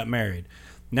course, got married.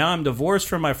 Now I'm divorced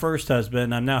from my first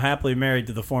husband. I'm now happily married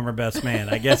to the former best man.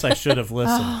 I guess I should have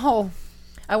listened. Oh,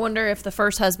 I wonder if the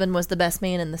first husband was the best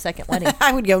man in the second wedding.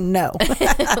 I would go no.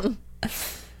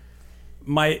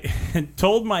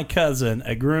 Told my cousin,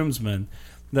 a groomsman,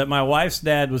 that my wife's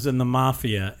dad was in the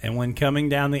mafia, and when coming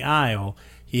down the aisle,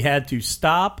 he had to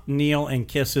stop, kneel, and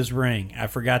kiss his ring. I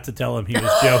forgot to tell him he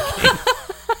was joking.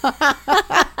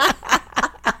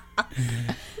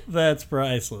 That's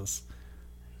priceless.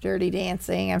 Dirty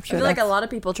Dancing. I'm I sure feel like that's, a lot of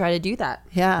people try to do that.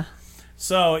 yeah.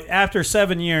 So after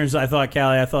 7 years, I thought,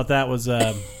 Callie, that was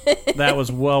that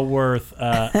was well worth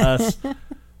us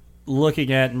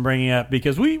looking at and bringing up,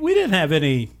 because we didn't have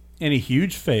any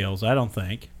huge fails. I don't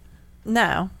think.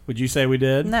 No. Would you say we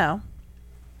did? No.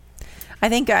 I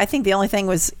think the only thing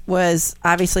was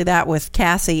obviously that with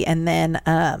Cassie, and then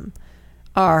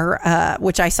our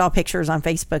which I saw pictures on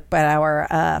Facebook, but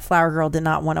our flower girl did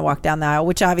not want to walk down the aisle,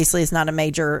 which obviously is not a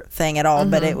major thing at all,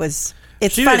 but it's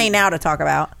She funny didn't- now to talk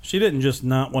about. She didn't just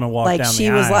not want to walk Like down the she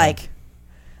aisle. was like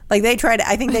they tried.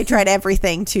 I think they tried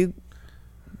everything to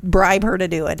bribe her to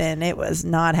do it, and it was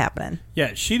not happening.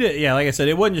 Yeah, she did. Yeah, like I said,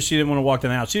 it wasn't just she didn't want to walk down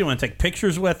the aisle. She didn't want to take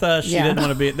pictures with us. She Yeah. didn't want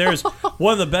to be. There's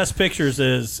one of the best pictures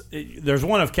there's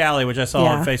one of Callie, which I saw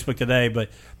on Yeah. Facebook today, but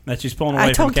that she's pulling away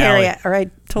I told from Callie. Carrie, or I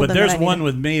told But them there's that I one needed-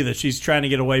 with me that she's trying to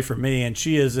get away from me, and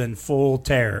she is in full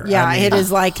terror. Yeah, I mean, it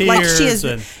is like she tears is.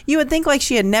 and- You would think like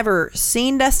she had never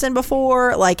seen Dustin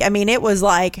before. Like, I mean, it was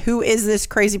like, who is this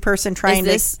crazy person trying Is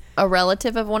this a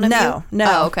relative of one of No, you?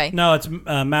 no. Oh, okay. No, it's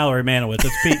Mallory Manowitz.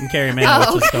 It's Pete and Carrie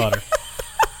Manowitz's daughter.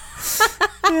 to?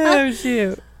 Oh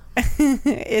shoot!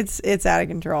 It's out of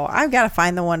control. I've got to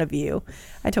find the one of you.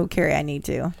 I told Carrie I need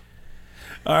to.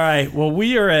 All right. Well,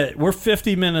 we're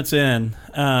 50 minutes in,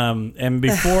 and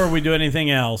before we do anything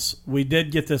else, we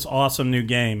did get this awesome new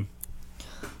game.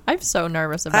 I'm so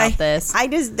nervous about this. I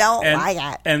just don't And, like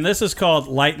it. and this is called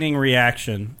Lightning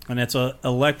Reaction, and it's a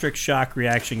electric shock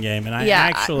reaction game. And I Yeah,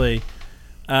 actually,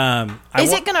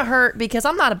 Is it going to hurt? Because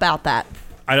I'm not about that.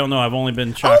 I don't know. I've only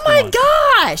been Oh shocked my once.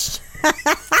 gosh!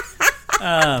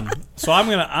 So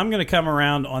I'm gonna come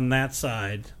around on that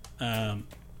side,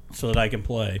 so that I can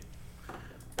play.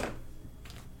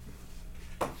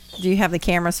 Do you have the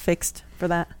cameras fixed for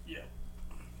that? Yeah.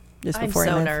 Just I'm before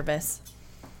you so move? nervous.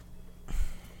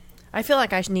 I feel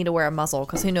like I should need to wear a muzzle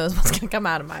because who knows what's going to come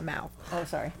out of my mouth. Oh,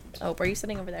 sorry. Oh, are you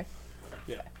sitting over there?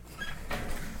 Yeah.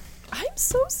 I'm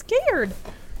so scared.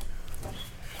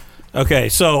 Okay,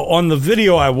 so on the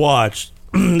video I watched,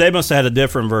 they must have had a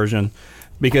different version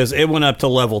because it went up to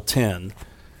level 10.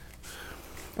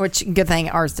 Which, good thing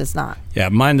ours does not. Yeah,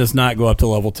 mine does not go up to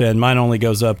level 10. Mine only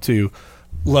goes up to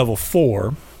level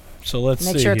 4. So let's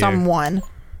see Make sure it's here. on 1.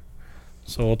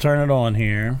 So we'll turn it on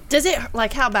here. Does it,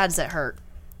 like, how bad does it hurt?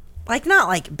 Like, not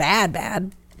like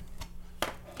bad.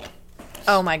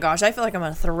 Oh my gosh, I feel like I'm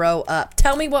going to throw up.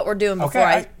 Tell me what we're doing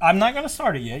before I'm not going to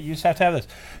start it yet. You just have to have this.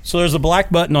 So there's a black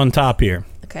button on top here.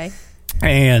 Okay.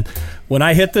 And when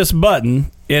I hit this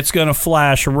button, it's going to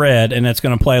flash red and it's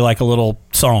going to play like a little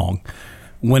song.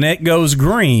 When it goes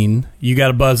green, you got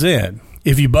to buzz in.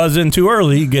 If you buzz in too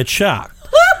early, you get shocked.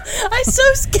 I'm so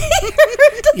scared.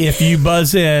 If you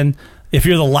buzz in, if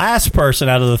you're the last person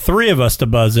out of the 3 of us to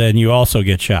buzz in, you also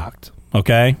get shocked.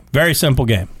 Okay? Very simple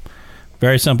game.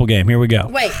 Very simple game. Here we go.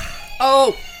 Wait.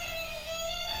 Oh.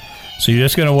 So you're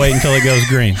just going to wait until it goes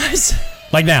green.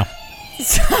 Like now.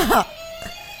 Stop.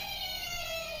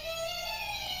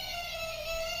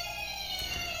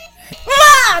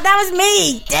 That was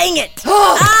me. Dang it.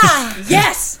 Oh.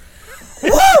 Yes. Woo!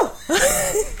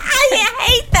 I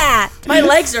hate that. My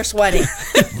legs are sweating.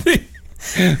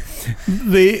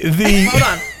 The Hold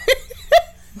on.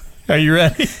 Are you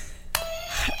ready?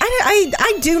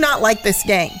 I do not like this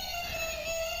game.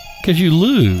 Because you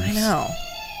lose. I know.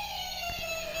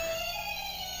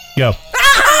 Go.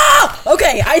 Ah!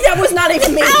 Okay, that was not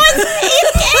even me.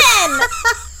 Again.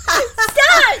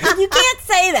 Stop! You can't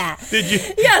say that. Did you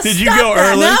go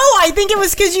that. early? No, I think it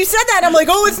was because you said that. I'm like,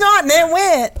 oh, it's not, and then it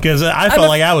went. Because I felt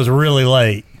like I was really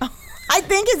late. I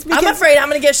think it's because I'm afraid I'm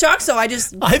going to get shocked, so I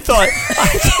just... I thought...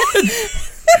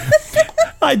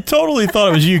 I totally thought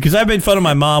it was you because I made fun of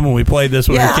my mom when we played this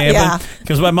when we were camping.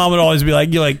 Because my mom would always be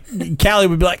like, Callie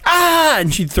would be like, ah,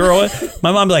 and she'd throw it.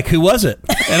 My mom would be like, who was it?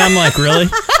 And I'm like, really?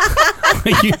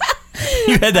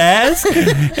 you had to ask?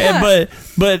 And,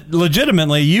 but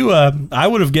legitimately, I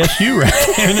would have guessed you right.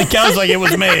 And then Callie's like, it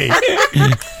was me.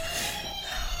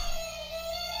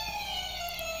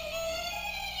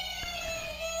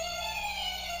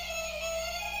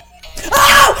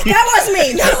 oh, that was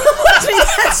me. That was me.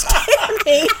 That scared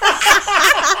me.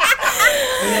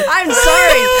 I'm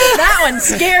sorry. That one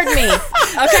scared me.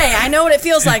 Okay, I know what it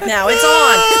feels like now. It's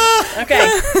on. Okay.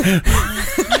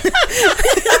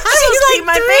 She's like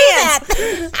my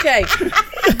pants. Okay.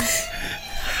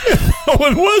 That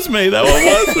one was me. That one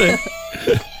was me.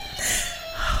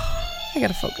 I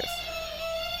gotta focus.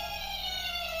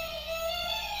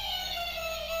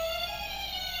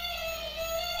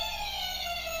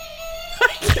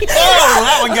 Oh,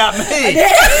 that one got me.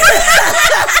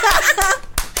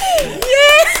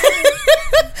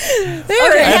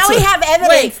 Okay, now we have evidence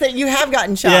Wait. that you have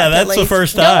gotten shot. Yeah, at that's the least.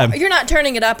 first time. No, you're not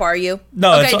turning it up, are you?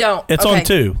 No, Okay, don't. It's Okay. on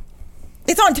 2.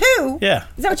 It's on 2. Yeah.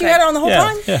 Is that what you Okay. had on the whole Yeah.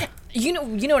 time? Yeah. You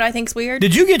know what I think's weird?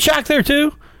 Did you get shocked there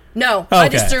too? No, Okay. I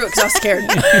just threw it because I was scared.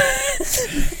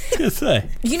 Just say.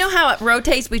 You know how it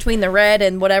rotates between the red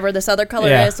and whatever this other color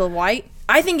Yeah. is, the white?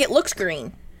 I think it looks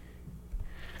green.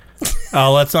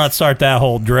 Oh, let's not start that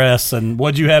whole dress. And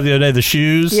what'd you have the other day? The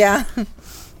shoes? Yeah.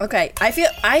 Okay,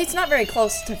 it's not very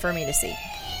close for me to see.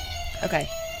 Okay.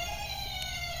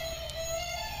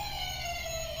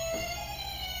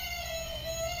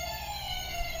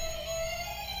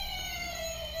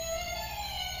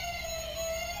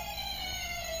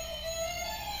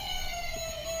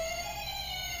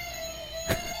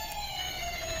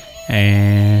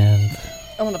 And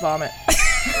I want to vomit.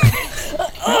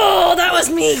 Oh, that was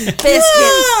me. Biscuits.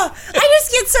 I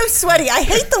just get so sweaty. I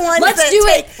hate the ones Let's that do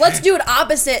take... it. Let's do it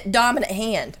opposite dominant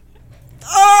hand.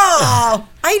 Oh.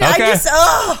 I Okay. just...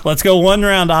 Oh. let's go one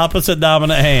round opposite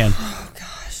dominant hand.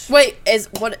 Wait, is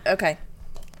what? Okay.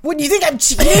 What, do you think I'm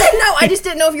cheating? No, I just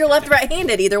didn't know if you're left or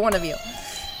right-handed. Either one of you.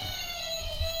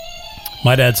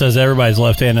 My dad says everybody's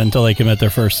left-handed until they commit their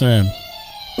first sin.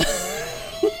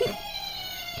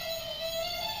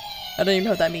 I don't even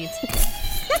know what that means.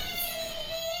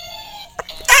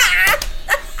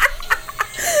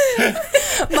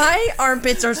 My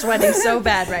armpits are sweating so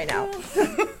bad right now.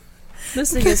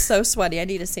 This thing is so sweaty. I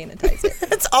need to sanitize it.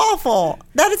 That's awful.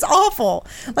 That is awful.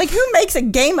 Like, who makes a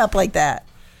game up like that?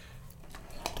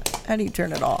 How do you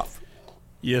turn it off?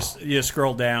 You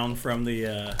scroll down from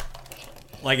the,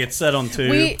 like it's set on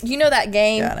 2. You know that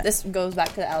game? Got it. This goes back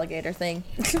to the alligator thing.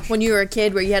 When you were a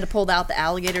kid where you had to pull out the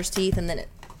alligator's teeth and then it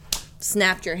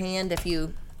snapped your hand if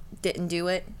you didn't do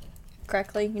it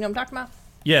correctly. You know what I'm talking about?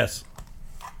 Yes.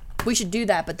 We should do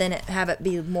that, but then have it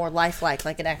be more lifelike,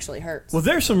 like it actually hurts. Well,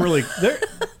 there's some really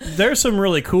there's some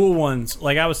really cool ones.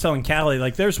 Like I was telling Callie,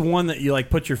 like there's one that you like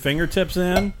put your fingertips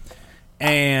in,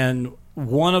 and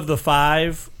one of the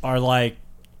 5 are like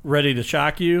ready to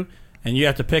shock you. and you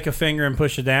have to pick a finger and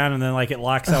push it down, and then like it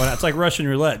locks out. It's like Russian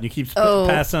roulette. And you keep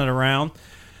passing it around.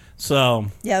 So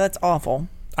Yeah, that's awful.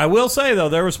 I will say though,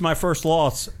 there was my first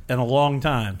loss in a long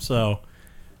time. So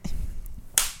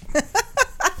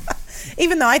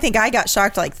Even though I think I got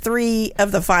shocked like 3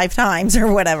 of the 5 times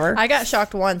or whatever. I got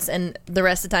shocked once, and the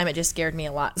rest of the time it just scared me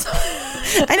a lot. So.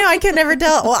 I know, I could never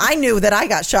tell. Well, I knew that I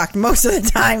got shocked most of the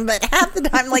time, but half the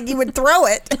time, like, you would throw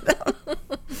it.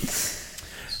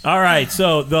 all right,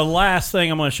 so the last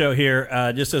thing I'm going to show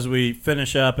here, just as we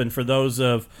finish up, and for those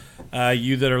of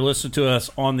you that are listening to us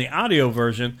on the audio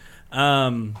version,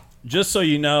 just so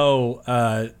you know,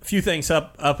 a few things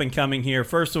up and coming here.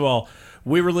 First of all,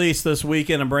 we released this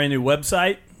weekend a brand new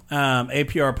website,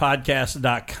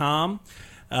 aprpodcast.com.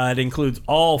 It includes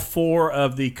all 4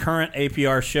 of the current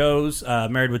APR shows,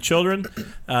 Married with Children,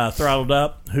 Throttled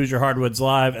Up, Hoosier Hardwoods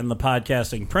Live, and The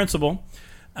Podcasting Principle.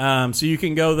 So you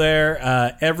can go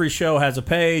there. Every show has a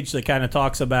page that kind of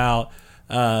talks about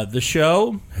the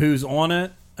show, who's on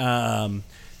it.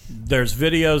 There's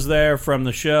videos there from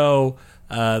the show.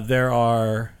 There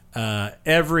are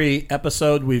every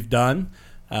episode we've done.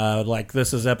 Like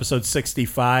this is episode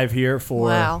 65 here for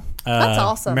wow. That's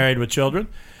awesome. Married with Children.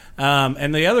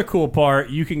 And the other cool part,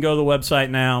 you can go to the website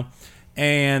now,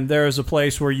 and there is a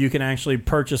place where you can actually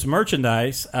purchase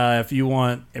merchandise if you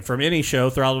want from any show,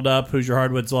 Throttled Up, Hoosier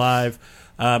Hardwoods Live,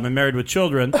 and Married with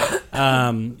Children.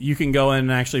 You can go in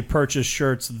and actually purchase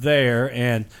shirts there,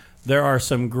 and there are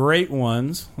some great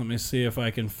ones. Let me see if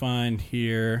I can find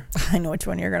here. I know which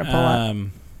one you're going to pull up.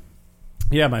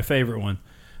 Yeah, my favorite one.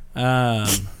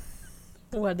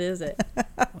 What is it?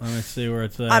 Let me see where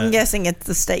it's at. I'm guessing it's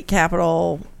the state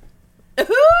capitol.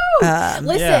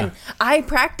 Listen, yeah. I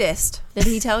practiced. Did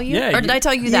he tell you? Yeah, or did I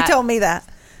tell you that? You told me that.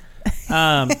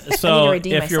 So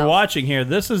redeem if you're myself. watching here,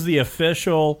 this is the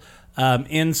official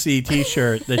NC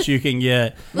T-shirt that you can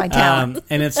get. My talent.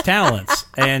 And it's talents.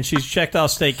 And she's checked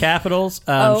off state capitals.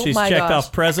 She's my checked gosh.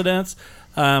 off presidents,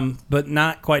 but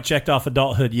not quite checked off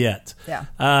adulthood yet. Yeah.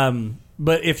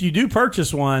 But if you do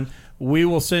purchase one, we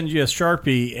will send you a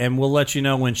Sharpie, and we'll let you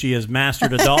know when she has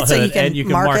mastered adulthood, can and you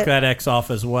can mark mark it. that X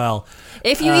off as well.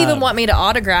 If you even want me to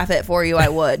autograph it for you, I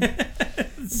would.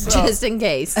 Just in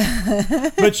case.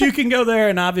 But you can go there,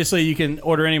 and obviously you can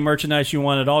order any merchandise you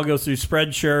want. It all goes through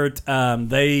Spreadshirt.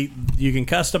 You can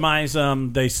customize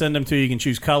them. They send them to you. You can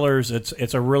choose colors.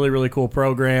 It's a really, really cool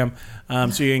program.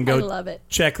 So you can go I love it.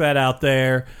 check that out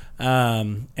there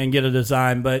and get a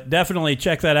design. But definitely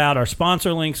check that out. Our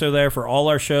sponsor links are there for all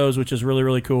our shows, which is really,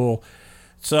 really cool.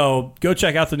 So go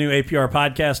check out the new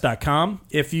aprpodcast.com.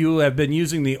 If you have been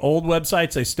using the old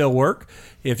websites, they still work.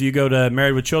 If you go to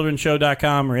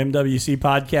marriedwithchildrenshow.com or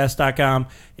mwcpodcast.com,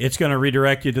 it's going to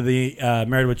redirect you to the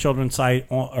Married with Children site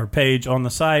or page on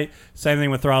the site. Same thing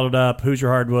with Throttled Up, Hoosier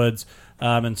Hardwoods,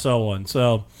 and so on.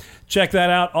 So check that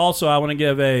out. Also, I want to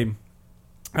give a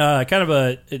kind of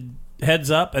a heads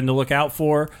up and to look out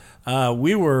for.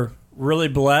 We were really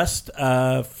blessed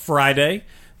Friday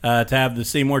to have the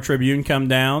Seymour Tribune come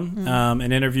down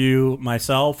and interview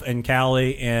myself and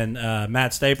Callie and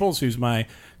Matt Staples, who's my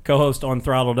co-host on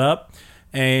Throttled Up.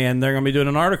 And they're going to be doing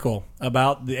an article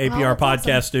about the APR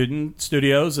podcast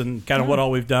studios and kind of what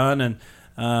all we've done. And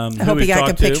I hope you got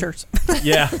good pictures.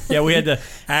 Yeah, we had to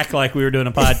act like we were doing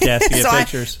a podcast to get so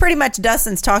pictures. Pretty much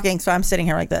Dustin's talking, so I'm sitting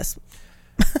here like this.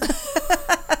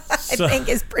 So- I think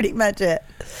is pretty much it.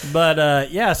 But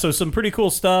so some pretty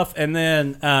cool stuff, and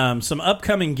then some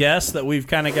upcoming guests that we've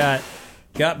kind of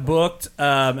got booked,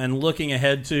 and looking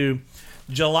ahead to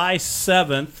July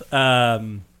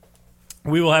 7th.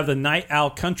 We will have the Night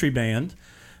Owl Country Band.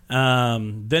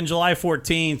 Then July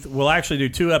 14th, we'll actually do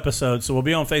 2 episodes, so we'll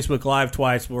be on Facebook Live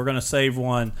twice, but we're going to save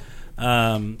one,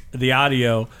 the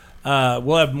audio.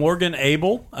 We'll have Morgan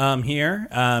Abel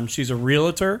here. She's a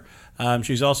realtor.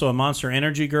 She's also a Monster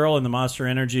Energy girl in the Monster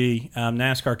Energy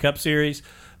NASCAR Cup Series.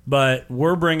 But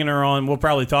we're bringing her on. We'll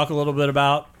probably talk a little bit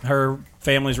about her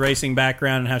family's racing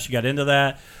background and how she got into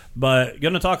that. But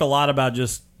going to talk a lot about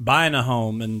just buying a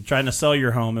home and trying to sell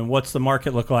your home and what's the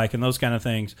market look like and those kind of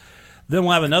things. Then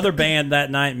we'll have another band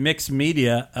that night. Mixed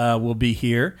Media will be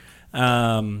here.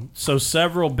 So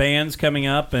several bands coming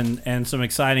up and some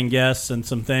exciting guests and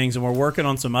some things. And we're working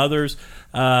on some others.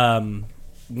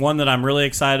 One that I'm really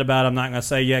excited about, I'm not going to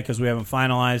say yet because we haven't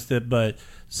finalized it, but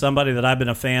somebody that I've been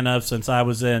a fan of since I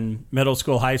was in middle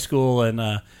school, high school,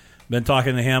 and been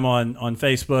talking to him on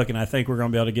Facebook, and I think we're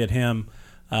going to be able to get him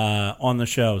on the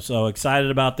show. So excited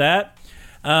about that.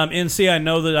 NC, I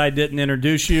know that I didn't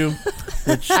introduce you,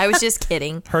 which I was just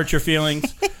kidding. hurt your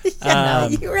feelings. No,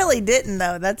 you really didn't,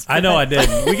 though. That's I know I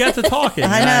didn't. We got to talking.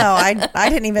 I know. I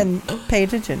didn't even pay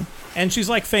attention. and she's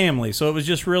like family. So it was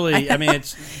just really, I mean,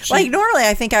 it's like normally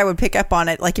I think I would pick up on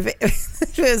it, like if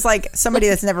it was like somebody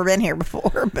that's never been here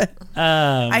before. But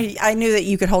I knew that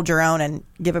you could hold your own and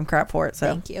give him crap for it. So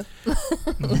Thank you.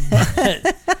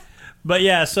 But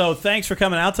yeah, so thanks for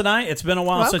coming out tonight. It's been a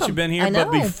while since you've been here. I know.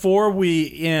 But before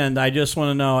we end, I just want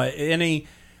to know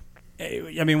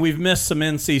we've missed some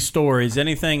NC stories.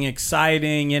 Anything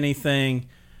exciting? Anything?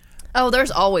 Oh,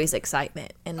 there's always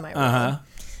excitement in my room.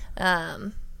 Uh-huh.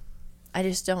 I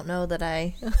just don't know that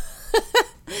I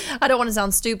don't want to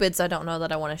sound stupid, so I don't know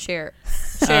that I want to share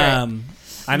it.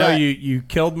 I know But- you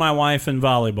killed my wife in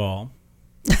volleyball.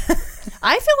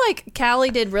 I feel like Callie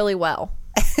did really well.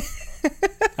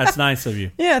 That's nice of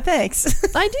you. yeah, thanks.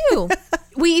 I do.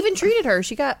 We even treated her.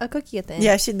 She got a cookie at the end.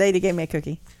 Yeah, they gave me a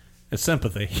cookie. It's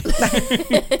sympathy.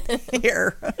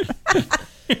 Here.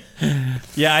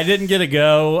 Yeah, I didn't get a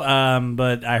go,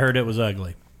 but I heard it was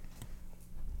ugly.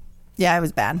 Yeah, it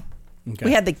was bad. Okay.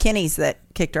 We had the Kinneys that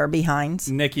kicked our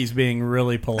behinds. Nikki's being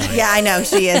really polite. Yeah, I know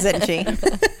she is, isn't she?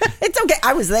 It's okay.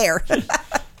 I was there.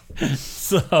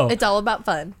 So It's all about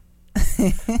fun.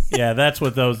 yeah, that's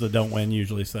what those that don't win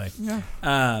usually say.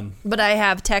 But I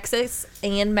have Texas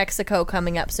and Mexico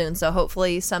coming up soon, so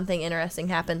hopefully something interesting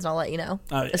happens. I'll let you know,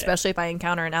 especially if I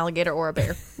encounter an alligator or a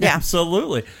bear. Yeah.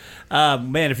 Absolutely,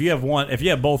 man. If you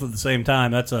have both at the same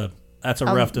time, that's a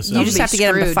rough decision. You just be have to get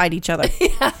them to screwed. fight each other.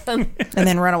 And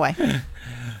then run away.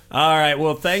 All right.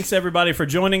 Well, thanks everybody for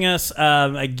joining us.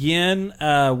 Again,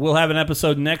 we'll have an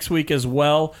episode next week as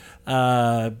well.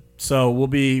 So we'll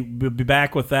be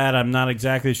back with that. I'm not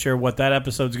exactly sure what that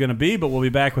episode's going to be, but we'll be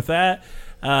back with that.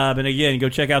 And again, go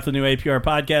check out the new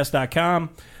APRpodcast.com.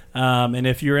 And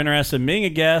if you're interested in being a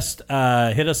guest,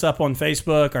 hit us up on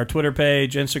Facebook, our Twitter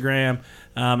page, Instagram,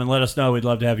 and let us know. We'd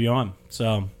love to have you on.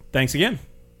 So thanks again.